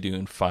going to do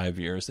in 5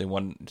 years. They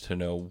want to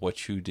know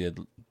what you did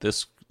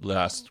this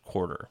last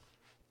quarter.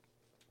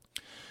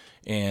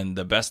 And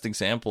the best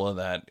example of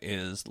that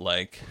is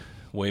like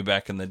way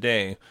back in the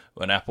day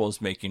when Apple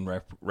was making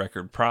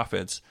record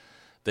profits,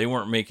 they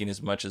weren't making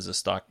as much as the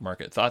stock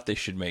market thought they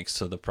should make,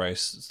 so the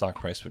stock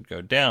price would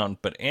go down.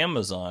 But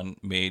Amazon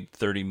made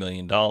 $30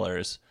 million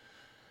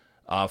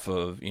off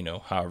of,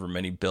 however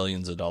many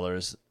billions of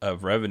dollars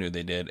of revenue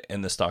they did,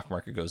 and the stock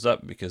market goes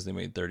up because they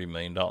made $30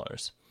 million.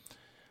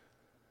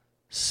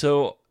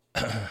 So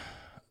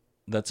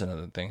that's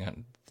another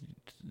thing.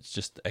 It's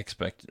just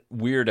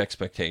weird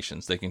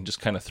expectations. They can just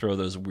kind of throw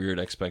those weird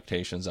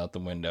expectations out the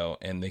window,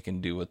 and they can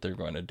do what they're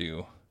going to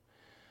do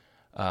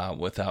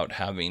without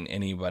having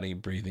anybody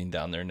breathing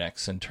down their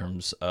necks in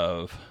terms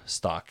of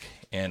stock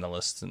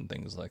analysts and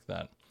things like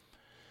that.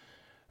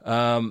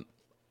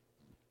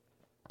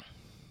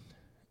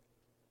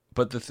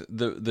 But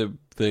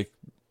the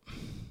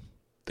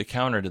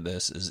counter to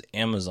this is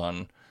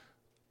Amazon.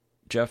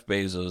 Jeff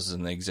Bezos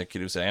and the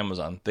executives at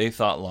Amazon, they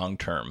thought long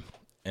term.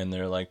 And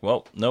they're like,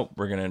 well, nope,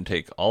 we're going to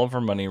take all of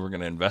our money, we're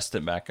going to invest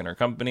it back in our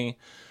company.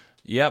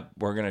 Yep,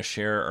 we're going to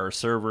share our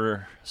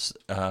server,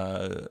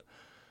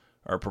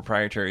 our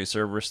proprietary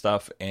server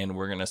stuff, and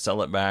we're going to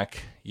sell it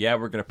back. Yeah,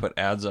 we're going to put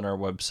ads on our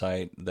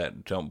website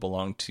that don't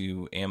belong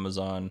to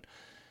Amazon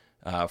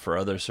for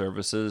other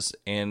services.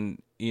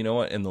 And you know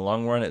what? In the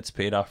long run, it's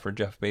paid off for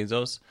Jeff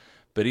Bezos.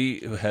 But he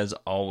has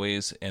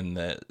always, in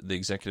the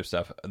executive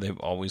staff, they've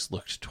always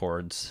looked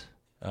towards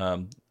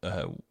a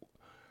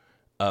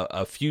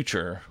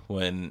future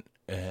when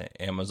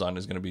Amazon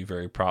is going to be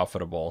very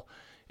profitable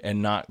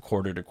and not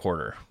quarter to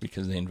quarter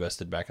because they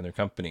invested back in their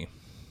company.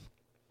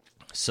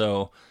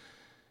 So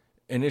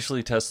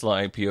initially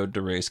Tesla IPO'd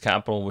to raise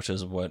capital, which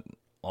is what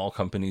all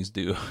companies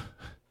do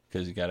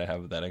because you got to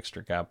have that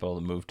extra capital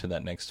to move to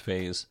that next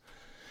phase.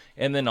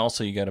 And then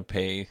also you got to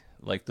pay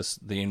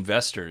the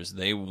investors.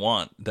 They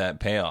want that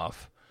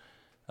payoff.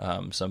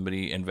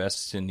 Somebody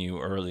invests in you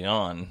early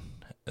on.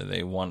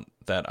 They want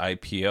that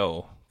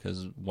IPO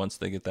because once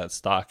they get that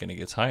stock and it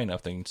gets high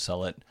enough, they can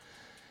sell it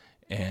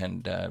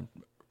and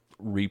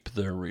reap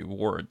their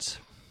rewards.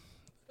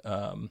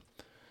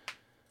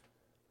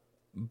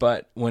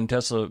 But when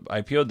Tesla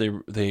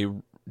IPO'd, they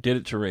did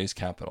it to raise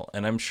capital.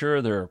 And I'm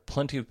sure there are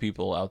plenty of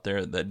people out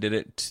there that did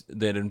it,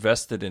 that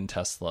invested in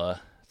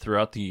Tesla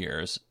throughout the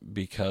years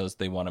because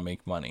they want to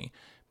make money.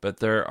 But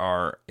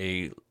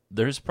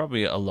there's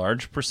probably a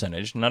large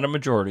percentage, not a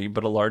majority,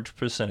 but a large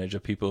percentage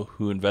of people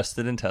who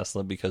invested in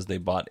Tesla because they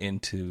bought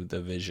into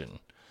the vision.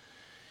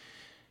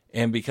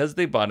 And because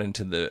they bought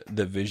into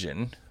the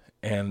vision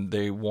and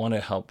they want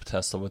to help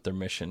Tesla with their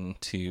mission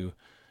to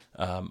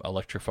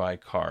electrify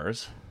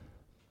cars.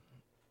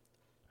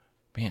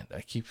 Man,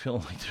 I keep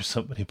feeling like there's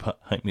somebody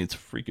behind me. It's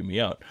freaking me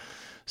out.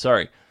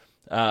 Sorry.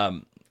 I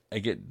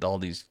get all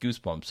these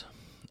goosebumps.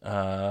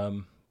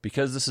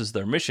 Because this is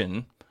their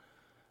mission,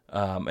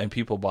 and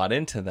people bought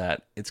into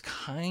that, it's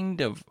kind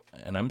of,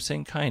 and I'm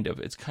saying kind of,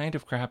 it's kind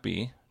of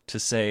crappy to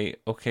say,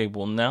 okay,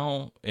 well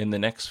now in the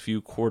next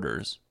few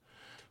quarters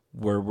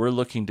where we're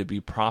looking to be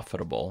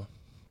profitable,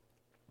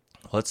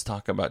 let's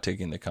talk about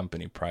taking the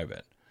company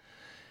private.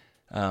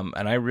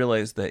 And I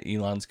realize that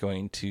Elon's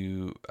going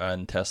to,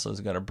 and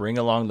Tesla's going to bring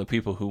along the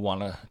people who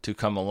want to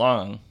come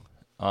along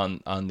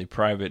on the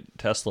private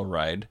Tesla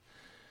ride.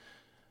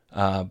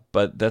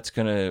 But that's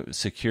going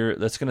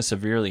to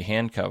severely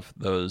handcuff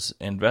those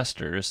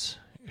investors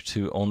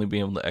to only be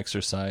able to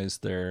exercise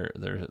their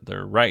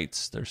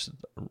rights,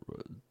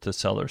 to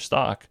sell their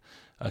stock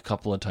a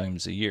couple of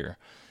times a year.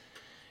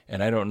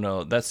 And I don't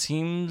know, that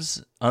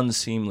seems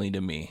unseemly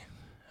to me.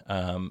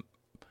 And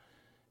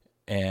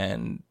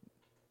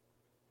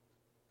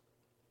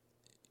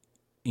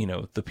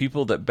the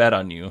people that bet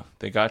on you,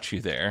 they got you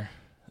there.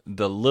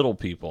 The little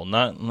people,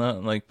 not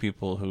like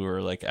people who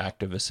are like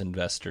activist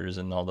investors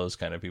and all those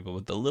kind of people,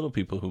 but the little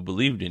people who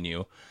believed in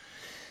you.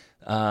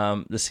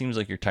 This seems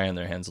like you're tying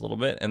their hands a little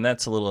bit, and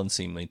that's a little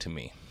unseemly to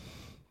me.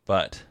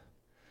 But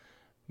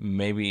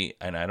maybe,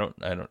 and I don't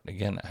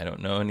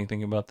know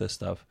anything about this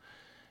stuff.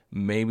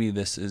 Maybe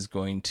this is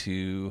going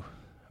to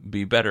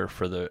be better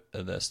for the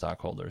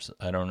stockholders.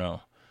 I don't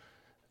know.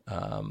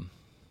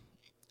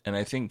 And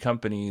I think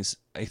companies,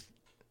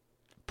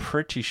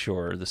 pretty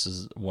sure this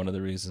is one of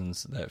the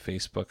reasons that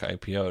Facebook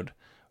IPO'd,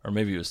 or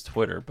maybe it was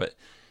Twitter, but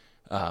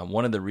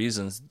one of the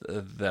reasons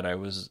that I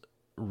was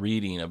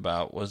reading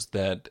about was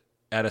that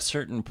at a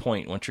certain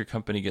point, once your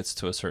company gets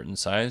to a certain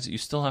size, you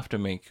still have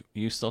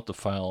to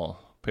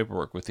file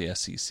paperwork with the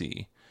SEC.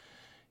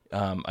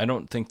 I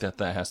don't think that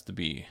has to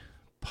be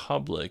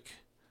public,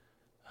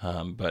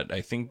 but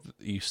I think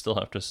you still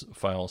have to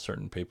file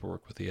certain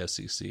paperwork with the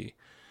SEC.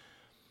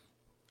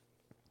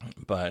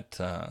 But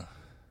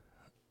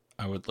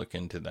I would look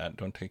into that.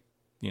 Don't take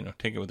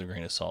it with a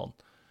grain of salt.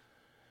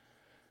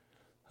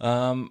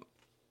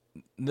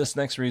 This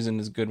next reason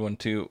is a good one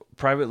too.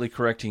 Privately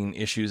correcting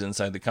issues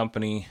inside the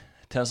company.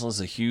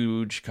 Tesla's a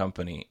huge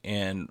company,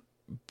 and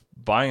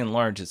by and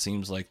large, it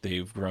seems like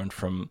they've grown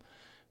from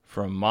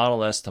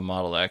Model S to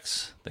Model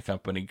X. The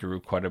company grew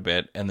quite a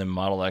bit, and then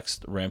Model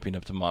X ramping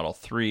up to Model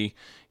 3.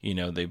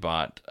 They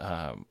bought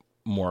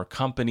more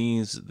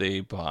companies. They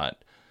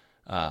bought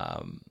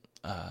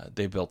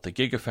They built the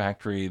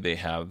Gigafactory. They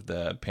have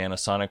the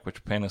Panasonic,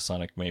 which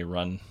Panasonic may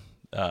run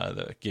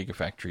the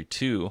Gigafactory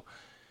too,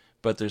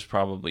 but there's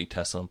probably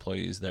Tesla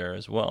employees there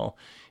as well.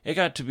 It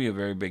got to be a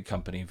very big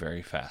company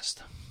very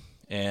fast.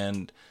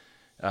 And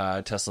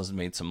Tesla's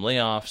made some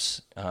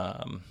layoffs,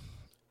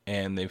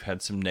 and they've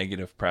had some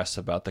negative press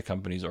about the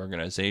company's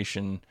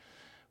organization,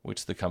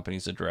 which the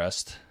company's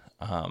addressed.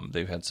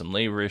 They've had some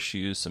labor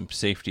issues, some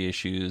safety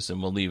issues,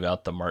 and we'll leave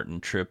out the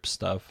Martin Tripp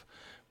stuff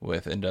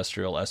with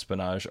industrial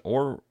espionage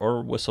or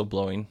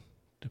whistleblowing,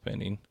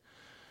 depending.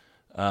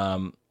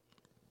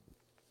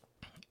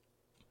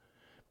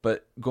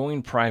 But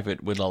going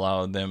private would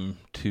allow them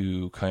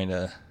to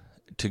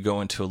to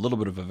go into a little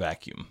bit of a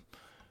vacuum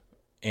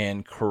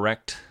and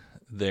correct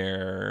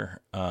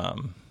their,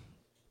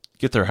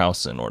 get their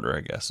house in order,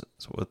 I guess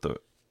is what the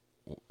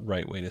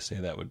right way to say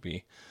that would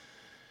be.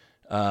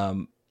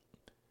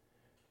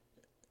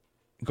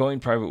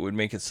 Going private would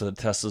make it so that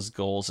Tesla's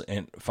goals,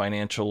 and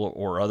financial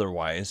or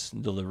otherwise,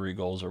 delivery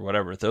goals or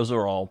whatever, those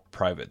are all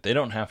private. They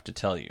don't have to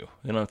tell you.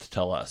 They don't have to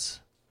tell us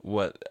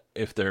what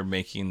if they're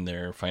making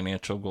their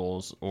financial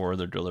goals or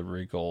their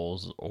delivery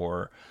goals,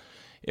 or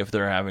if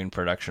they're having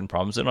production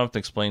problems. They don't have to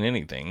explain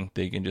anything.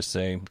 They can just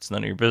say, it's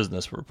none of your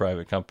business. We're a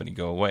private company.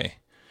 Go away.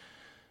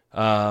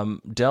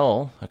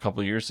 Dell, a couple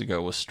of years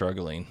ago, was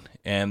struggling,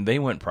 and they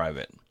went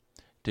private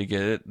to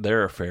get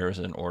their affairs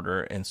in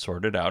order and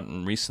sorted out.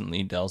 And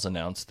recently, Dell's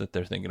announced that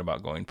they're thinking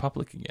about going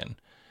public again.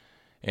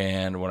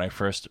 And when I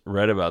first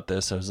read about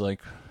this, I was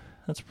like,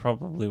 that's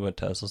probably what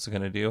Tesla's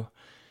going to do.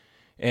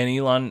 And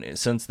Elon,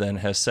 since then,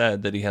 has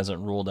said that he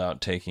hasn't ruled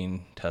out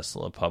taking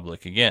Tesla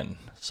public again.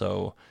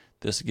 So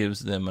this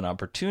gives them an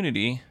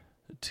opportunity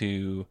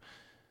to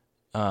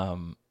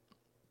kind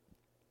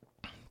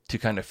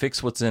of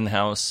fix what's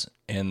in-house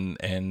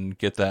and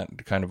get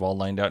that kind of all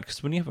lined out.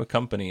 Because when you have a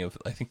company of,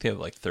 I think they have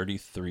like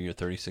 33 or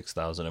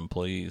 36,000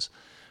 employees,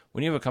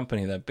 when you have a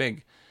company that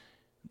big,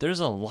 there's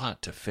a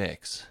lot to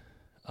fix.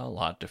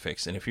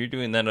 And if you're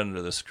doing that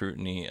under the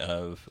scrutiny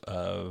of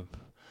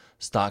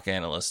stock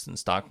analysts and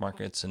stock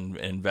markets and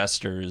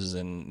investors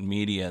and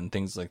media and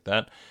things like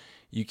that,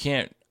 you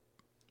can't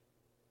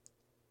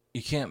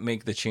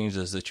make the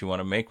changes that you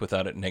want to make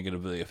without it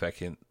negatively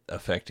affecting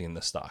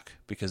the stock.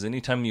 Because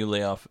anytime you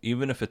lay off,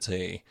 even if it's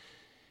a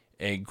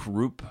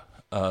group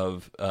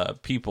of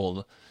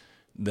people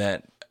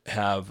that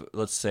have,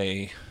 let's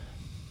say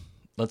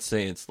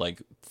it's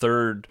like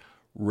third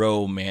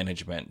row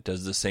management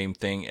does the same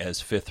thing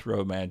as fifth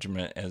row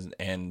management,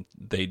 and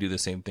they do the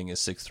same thing as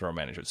sixth row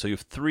management. So you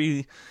have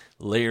 3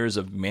 layers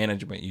of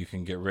management you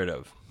can get rid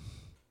of,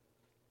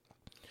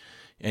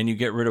 and you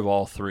get rid of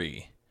all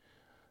 3.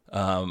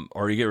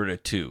 Or you get rid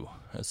of 2,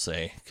 let's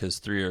say, because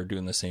 3 are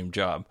doing the same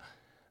job.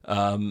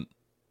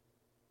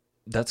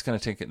 That's going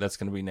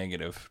to be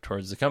negative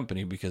towards the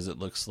company, because it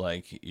looks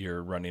like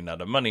you're running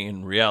out of money.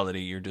 In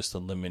reality, you're just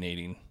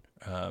eliminating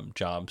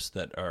jobs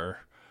that are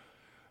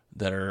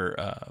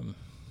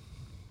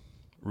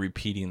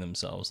repeating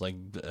themselves. Like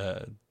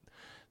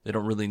they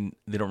don't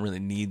really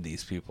need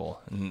these people,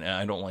 and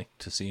I don't like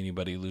to see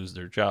anybody lose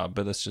their job.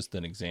 But that's just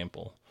an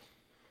example.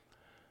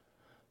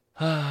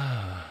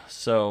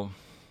 So.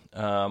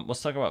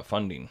 Let's talk about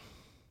funding.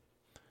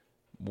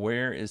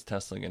 Where is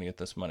Tesla going to get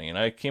this money? And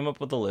I came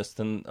up with a list,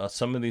 and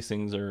some of these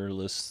things are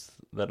lists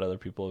that other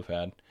people have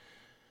had.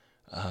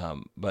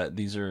 But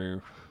these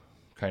are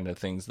kind of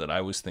things that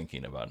I was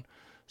thinking about.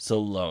 So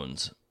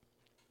loans.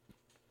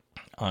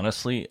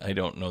 Honestly, I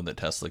don't know that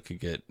Tesla could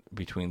get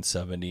between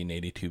 $70 and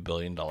 $82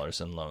 billion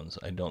in loans.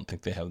 I don't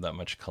think they have that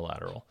much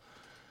collateral.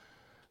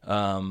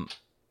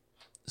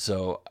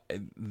 So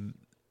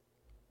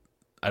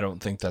I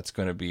don't think that's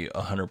going to be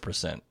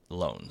 100%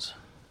 loans.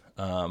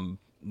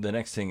 The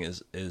next thing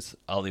is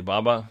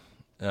Alibaba.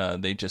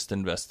 They just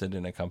invested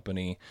in a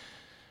company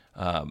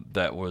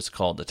that was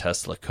called the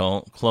Tesla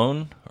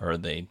clone, or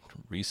they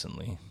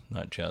recently,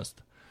 not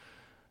just,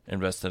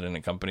 invested in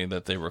a company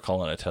that they were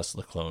calling a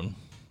Tesla clone.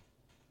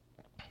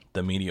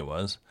 The media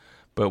was.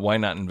 But why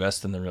not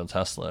invest in the real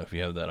Tesla if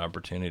you have that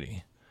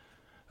opportunity?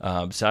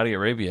 Saudi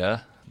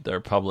Arabia, their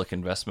public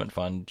investment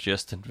fund,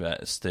 just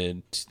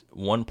invested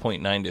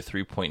 $1.9 to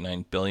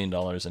 $3.9 billion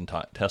in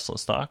Tesla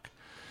stock.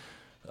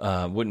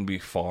 Wouldn't be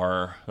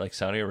far. Like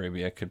Saudi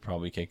Arabia could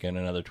probably kick in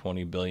another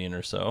 $20 billion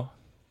or so,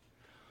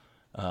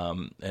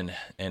 and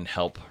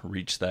help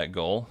reach that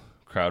goal.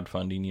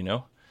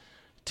 Crowdfunding,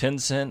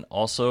 Tencent,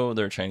 also,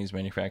 they're a Chinese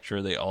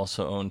manufacturer. They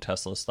also own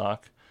Tesla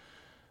stock.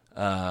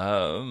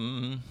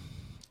 SoftBank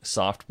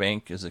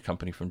is a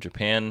company from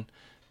Japan.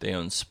 They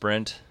own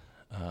Sprint.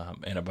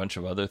 And a bunch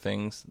of other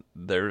things.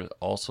 There's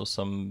also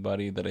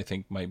somebody that I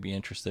think might be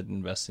interested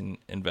in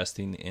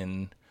investing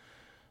in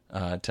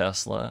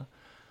Tesla.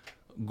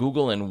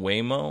 Google and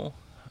Waymo,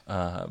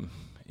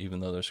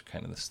 even though there's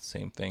kind of the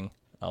same thing,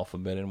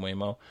 Alphabet and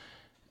Waymo.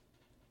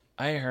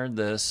 I heard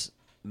this,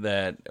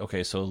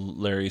 so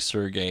Larry,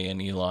 Sergey, and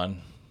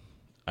Elon,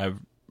 I've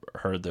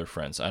heard they're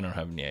friends. I don't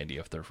have any idea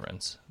if they're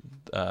friends.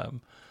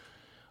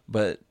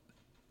 But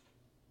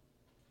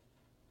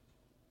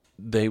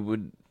they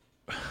would...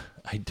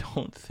 I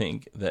don't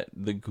think that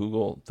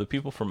the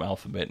people from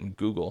Alphabet and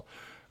Google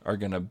are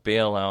going to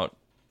bail out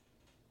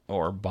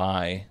or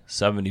buy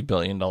 $70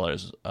 billion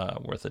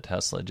worth of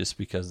Tesla just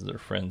because they're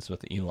friends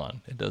with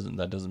Elon.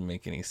 That doesn't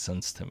make any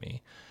sense to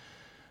me.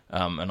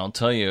 And I'll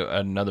tell you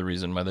another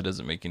reason why that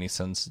doesn't make any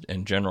sense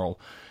in general.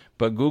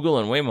 But Google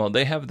and Waymo,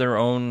 they have their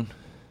own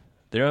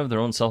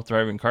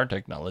self-driving car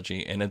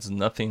technology, and it's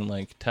nothing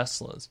like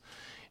Tesla's.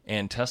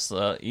 And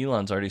Tesla,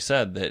 Elon's already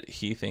said that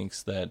he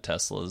thinks that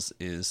Tesla's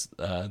is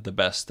the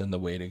best and the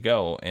way to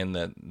go, and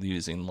that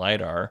using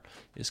LiDAR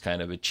is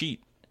kind of a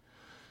cheat.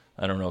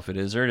 I don't know if it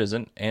is or it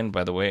isn't. And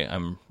by the way,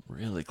 I'm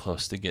really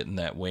close to getting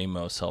that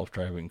Waymo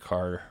self-driving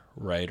car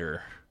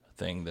rider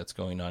thing that's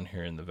going on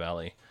here in the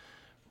Valley.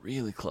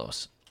 Really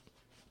close.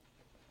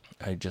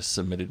 I just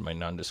submitted my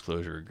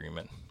non-disclosure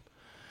agreement.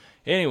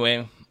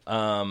 Anyway,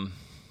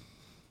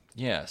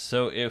 yeah,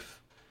 so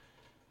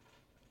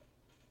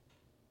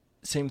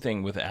same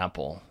thing with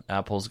Apple.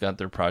 Apple's got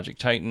their Project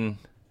Titan.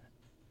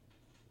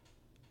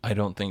 I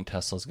don't think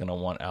Tesla's going to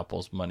want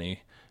Apple's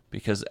money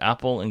because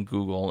Apple and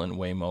Google and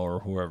Waymo or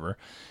whoever,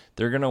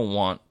 they're going to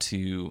want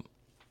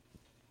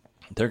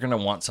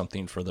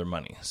something for their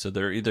money. So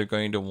they're either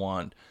going to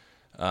want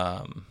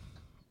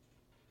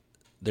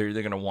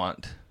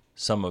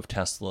some of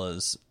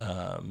Tesla's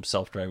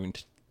self-driving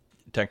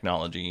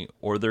technology,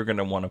 or they're going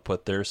to want to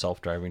put their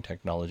self-driving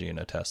technology in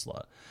a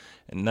Tesla.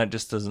 And that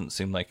just doesn't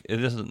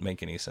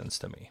make any sense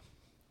to me.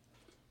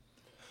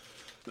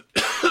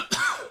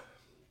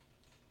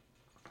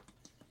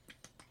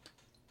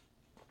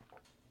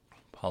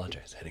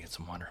 Apologize, I had to get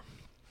some water.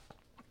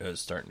 It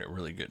was starting to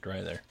really get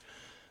dry there.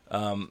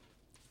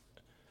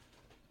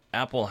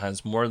 Apple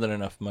has more than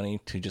enough money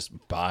to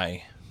just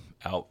buy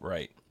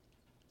outright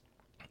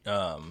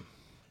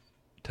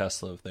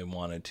Tesla if they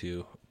wanted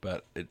to,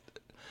 but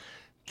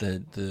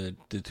the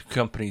two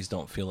companies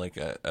don't feel like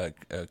a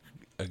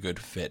good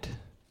fit,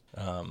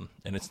 and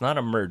it's not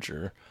a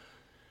merger.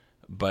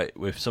 But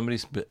if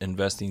somebody's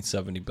investing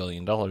 $70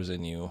 billion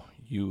in you,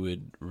 you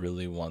would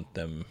really want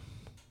them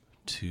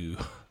to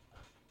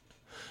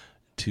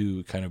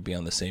kind of be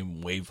on the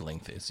same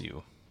wavelength as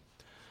you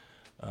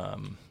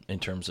in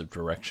terms of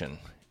direction.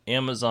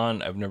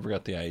 Amazon, I've never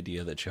got the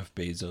idea that Jeff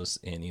Bezos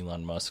and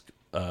Elon Musk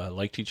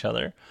liked each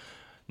other.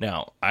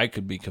 Now, I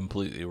could be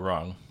completely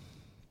wrong,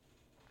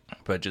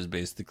 but just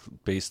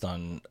based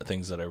on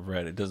things that I've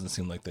read, it doesn't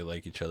seem like they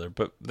like each other.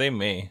 But they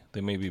may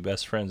be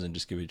best friends and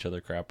just give each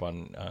other crap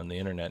on the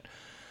internet.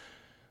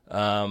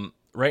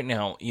 Right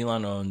now,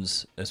 Elon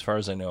owns, as far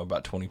as I know,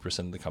 about 20%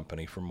 of the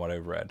company from what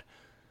I've read.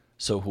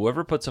 So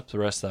whoever puts up the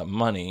rest of that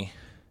money,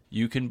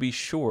 you can be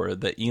sure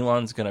that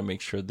Elon's going to make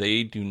sure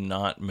they do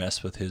not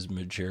mess with his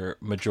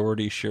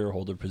majority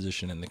shareholder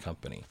position in the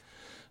company.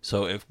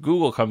 So if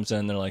Google comes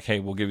in, they're like,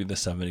 hey, we'll give you the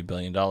 $70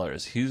 billion.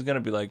 He's going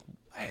to be like,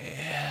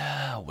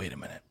 yeah, wait a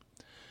minute.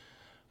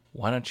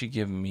 Why don't you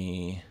give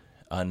me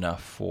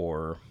enough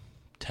for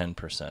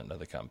 10% of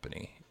the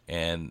company?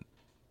 And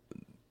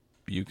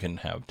you can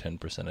have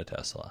 10% of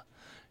Tesla,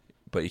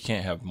 but you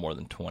can't have more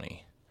than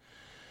 20.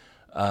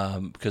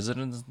 Because it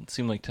doesn't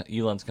seem like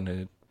Elon's going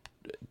to,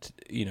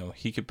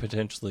 he could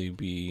potentially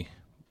be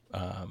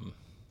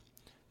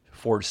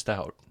forced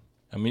out.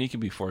 I mean, he could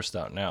be forced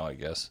out now, I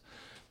guess.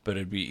 But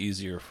it'd be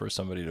easier for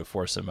somebody to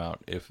force him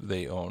out if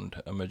they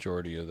owned a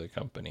majority of the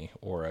company,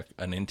 or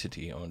an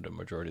entity owned a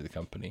majority of the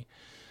company.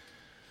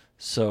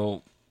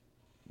 So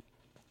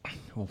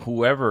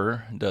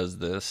whoever does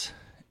this,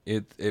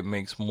 it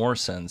makes more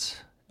sense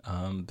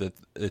that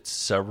it's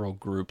several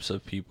groups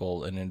of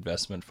people in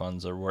investment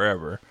funds or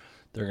wherever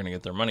they're going to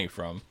get their money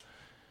from,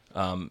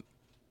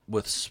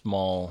 with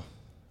small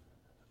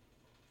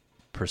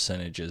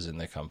percentages in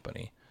the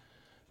company.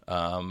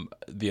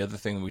 The other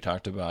thing we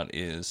talked about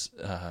is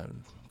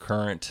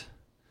current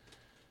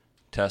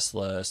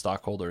Tesla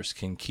stockholders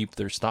can keep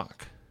their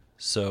stock.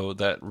 So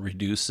that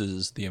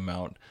reduces the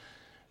amount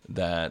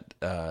that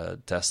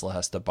Tesla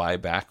has to buy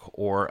back,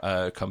 or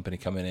a company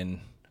coming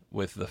in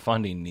with the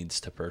funding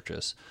needs to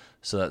purchase.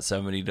 So that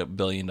 $70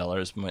 billion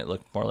might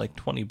look more like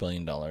 $20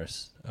 billion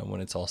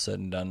when it's all said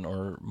and done,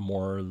 or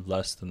more or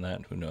less than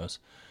that, who knows.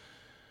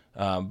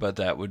 But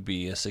that would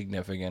be a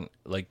significant,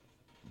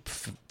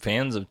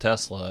 fans of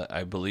Tesla,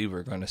 I believe,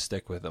 are going to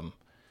stick with them.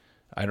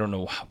 I don't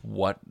know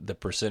what the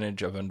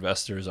percentage of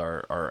investors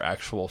are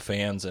actual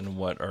fans and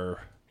what are,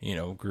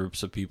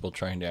 groups of people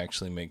trying to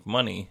actually make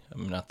money. I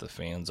mean, not the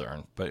fans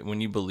aren't, but when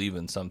you believe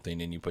in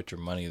something and you put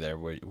your money there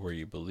where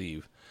you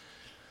believe,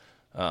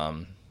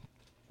 to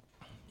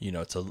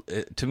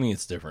me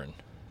it's different.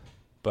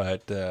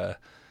 But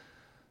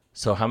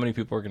so how many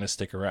people are going to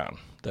stick around?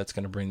 That's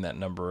going to bring that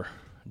number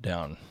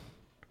down.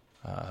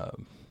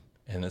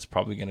 And it's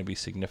probably going to be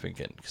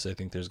significant, because I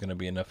think there's going to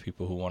be enough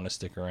people who want to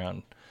stick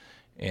around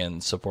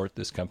and support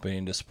this company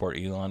and to support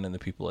Elon and the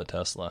people at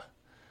Tesla.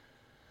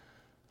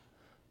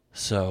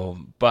 So,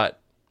 but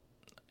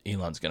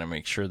Elon's going to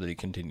make sure that he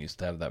continues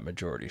to have that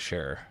majority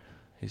share.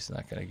 He's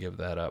not going to give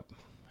that up,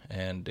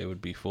 and it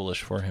would be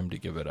foolish for him to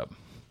give it up.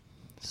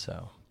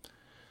 So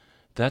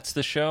that's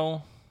the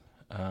show.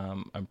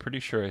 I'm pretty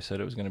sure I said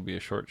it was going to be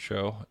a short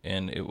show,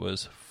 and it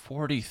was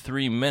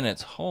 43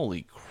 minutes.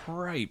 Holy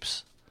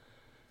cripes.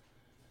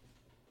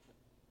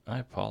 I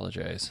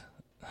apologize.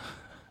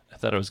 I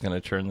thought I was going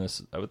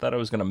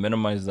to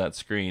minimize that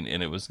screen,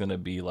 and it was going to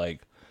be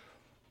like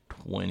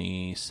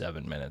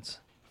 27 minutes.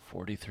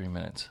 43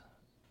 minutes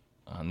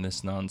on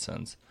this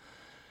nonsense.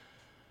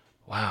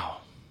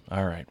 Wow.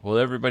 All right. Well,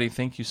 everybody,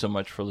 thank you so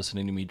much for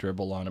listening to me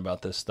dribble on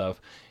about this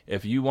stuff.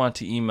 If you want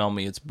to email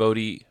me, it's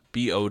Bodie,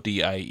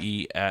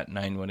 BODIE, at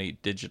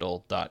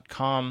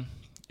 918digital.com.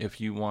 If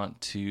you want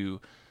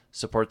to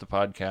support the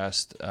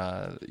podcast,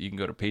 you can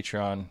go to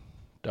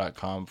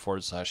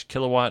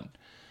patreon.com/kilowatt.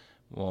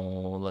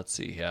 Well, let's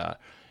see.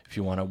 If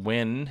you want to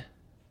win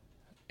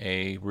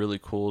a really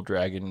cool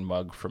Dragon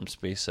mug from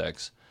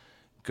SpaceX,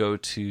 go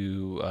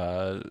to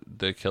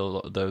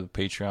the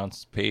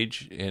Patreon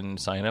page and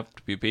sign up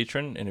to be a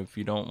patron. And if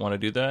you don't want to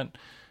do that,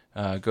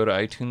 go to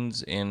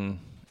iTunes and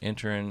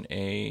enter in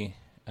a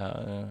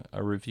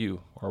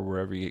review, or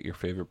wherever you get your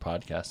favorite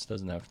podcast. It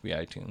doesn't have to be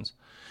iTunes.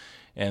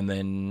 And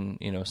then,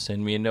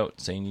 send me a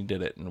note saying you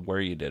did it and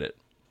where you did it.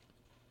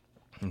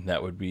 And I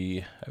would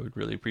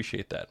really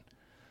appreciate that.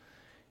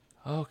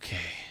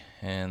 Okay,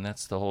 and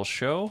that's the whole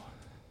show.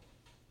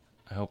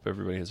 I hope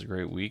everybody has a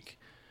great week.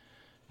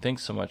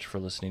 Thanks so much for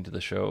listening to the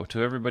show.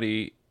 To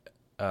everybody,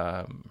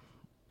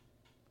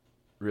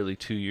 really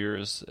 2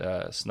 years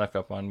snuck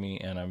up on me,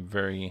 and I'm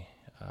very,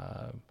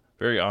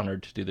 very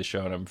honored to do the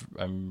show, and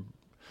I'm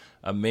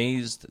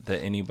amazed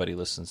that anybody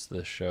listens to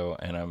this show,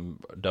 and I'm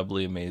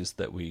doubly amazed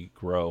that we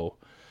grow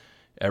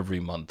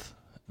every month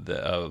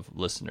of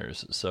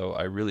listeners. So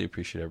I really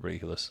appreciate everybody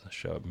who listens to the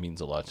show. It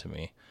means a lot to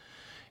me,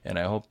 and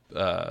I hope,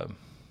 I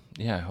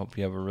hope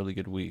you have a really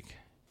good week.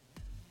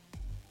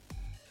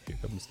 Here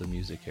comes the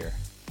music here.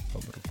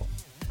 Boom, boom,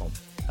 boom.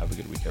 Have a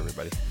good week,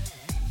 everybody.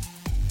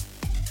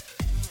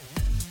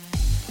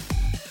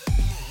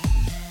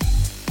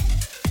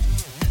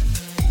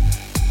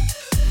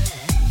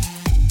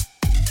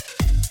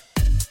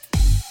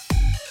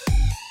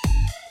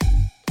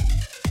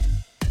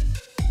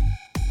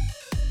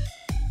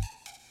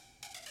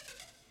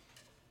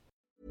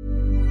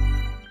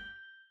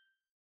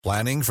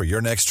 Planning for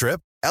your next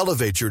trip?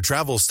 Elevate your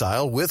travel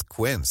style with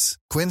Quince.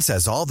 Quince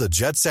has all the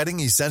jet-setting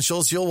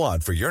essentials you'll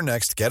want for your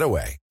next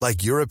getaway,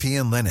 like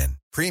European linen,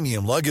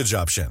 premium luggage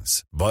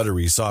options,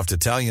 buttery soft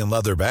Italian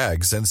leather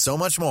bags, and so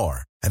much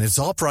more. And it's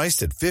all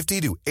priced at 50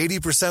 to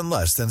 80%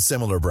 less than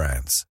similar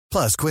brands.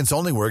 Plus, Quince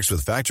only works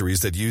with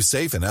factories that use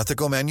safe and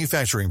ethical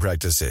manufacturing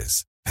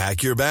practices.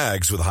 Pack your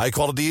bags with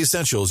high-quality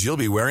essentials you'll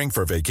be wearing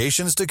for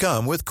vacations to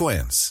come with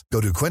Quince.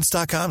 Go to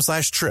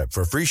quince.com/trip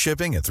for free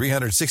shipping and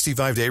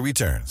 365-day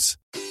returns.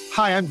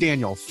 Hi, I'm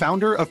Daniel,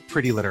 founder of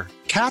Pretty Litter.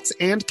 Cats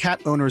and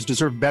cat owners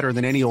deserve better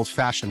than any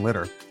old-fashioned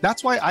litter.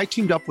 That's why I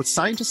teamed up with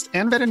scientists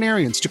and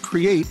veterinarians to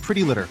create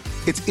Pretty Litter.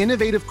 Its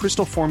innovative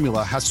crystal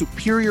formula has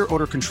superior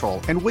odor control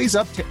and weighs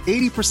up to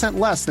 80%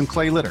 less than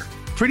clay litter.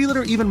 Pretty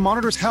Litter even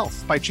monitors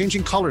health by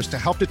changing colors to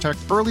help detect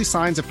early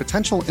signs of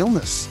potential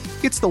illness.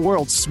 It's the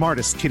world's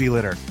smartest kitty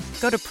litter.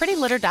 Go to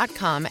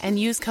prettylitter.com and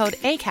use code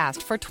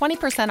ACAST for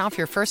 20% off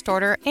your first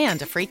order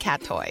and a free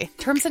cat toy.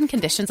 Terms and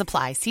conditions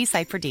apply. See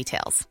site for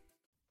details.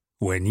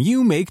 When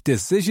you make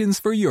decisions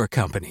for your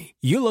company,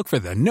 you look for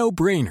the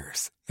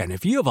no-brainers. And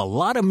if you have a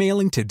lot of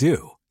mailing to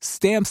do,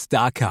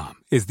 Stamps.com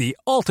is the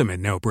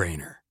ultimate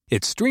no-brainer.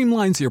 It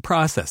streamlines your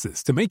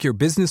processes to make your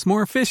business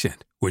more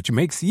efficient, which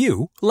makes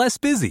you less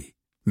busy.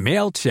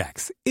 Mail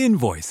checks,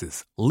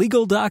 invoices,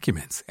 legal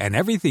documents, and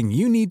everything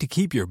you need to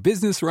keep your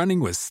business running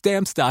with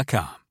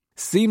Stamps.com.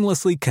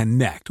 Seamlessly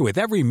connect with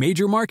every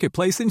major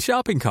marketplace and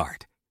shopping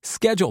cart.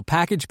 Schedule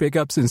package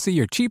pickups and see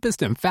your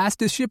cheapest and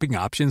fastest shipping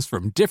options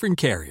from different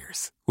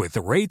carriers, with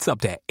rates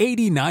up to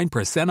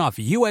 89% off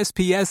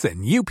USPS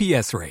and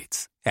UPS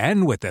rates.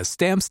 And with the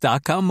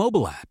Stamps.com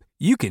mobile app,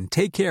 you can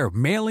take care of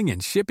mailing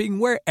and shipping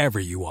wherever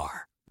you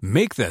are.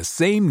 Make the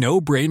same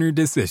no-brainer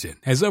decision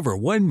as over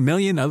 1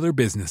 million other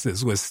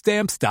businesses with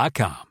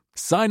Stamps.com.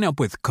 Sign up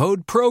with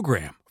code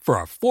PROGRAM for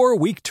a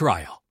 4-week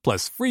trial,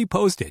 plus free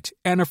postage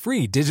and a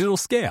free digital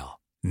scale.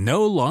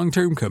 No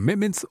long-term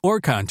commitments or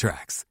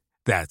contracts.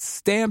 That's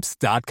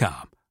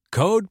Stamps.com.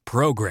 Code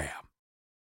PROGRAM.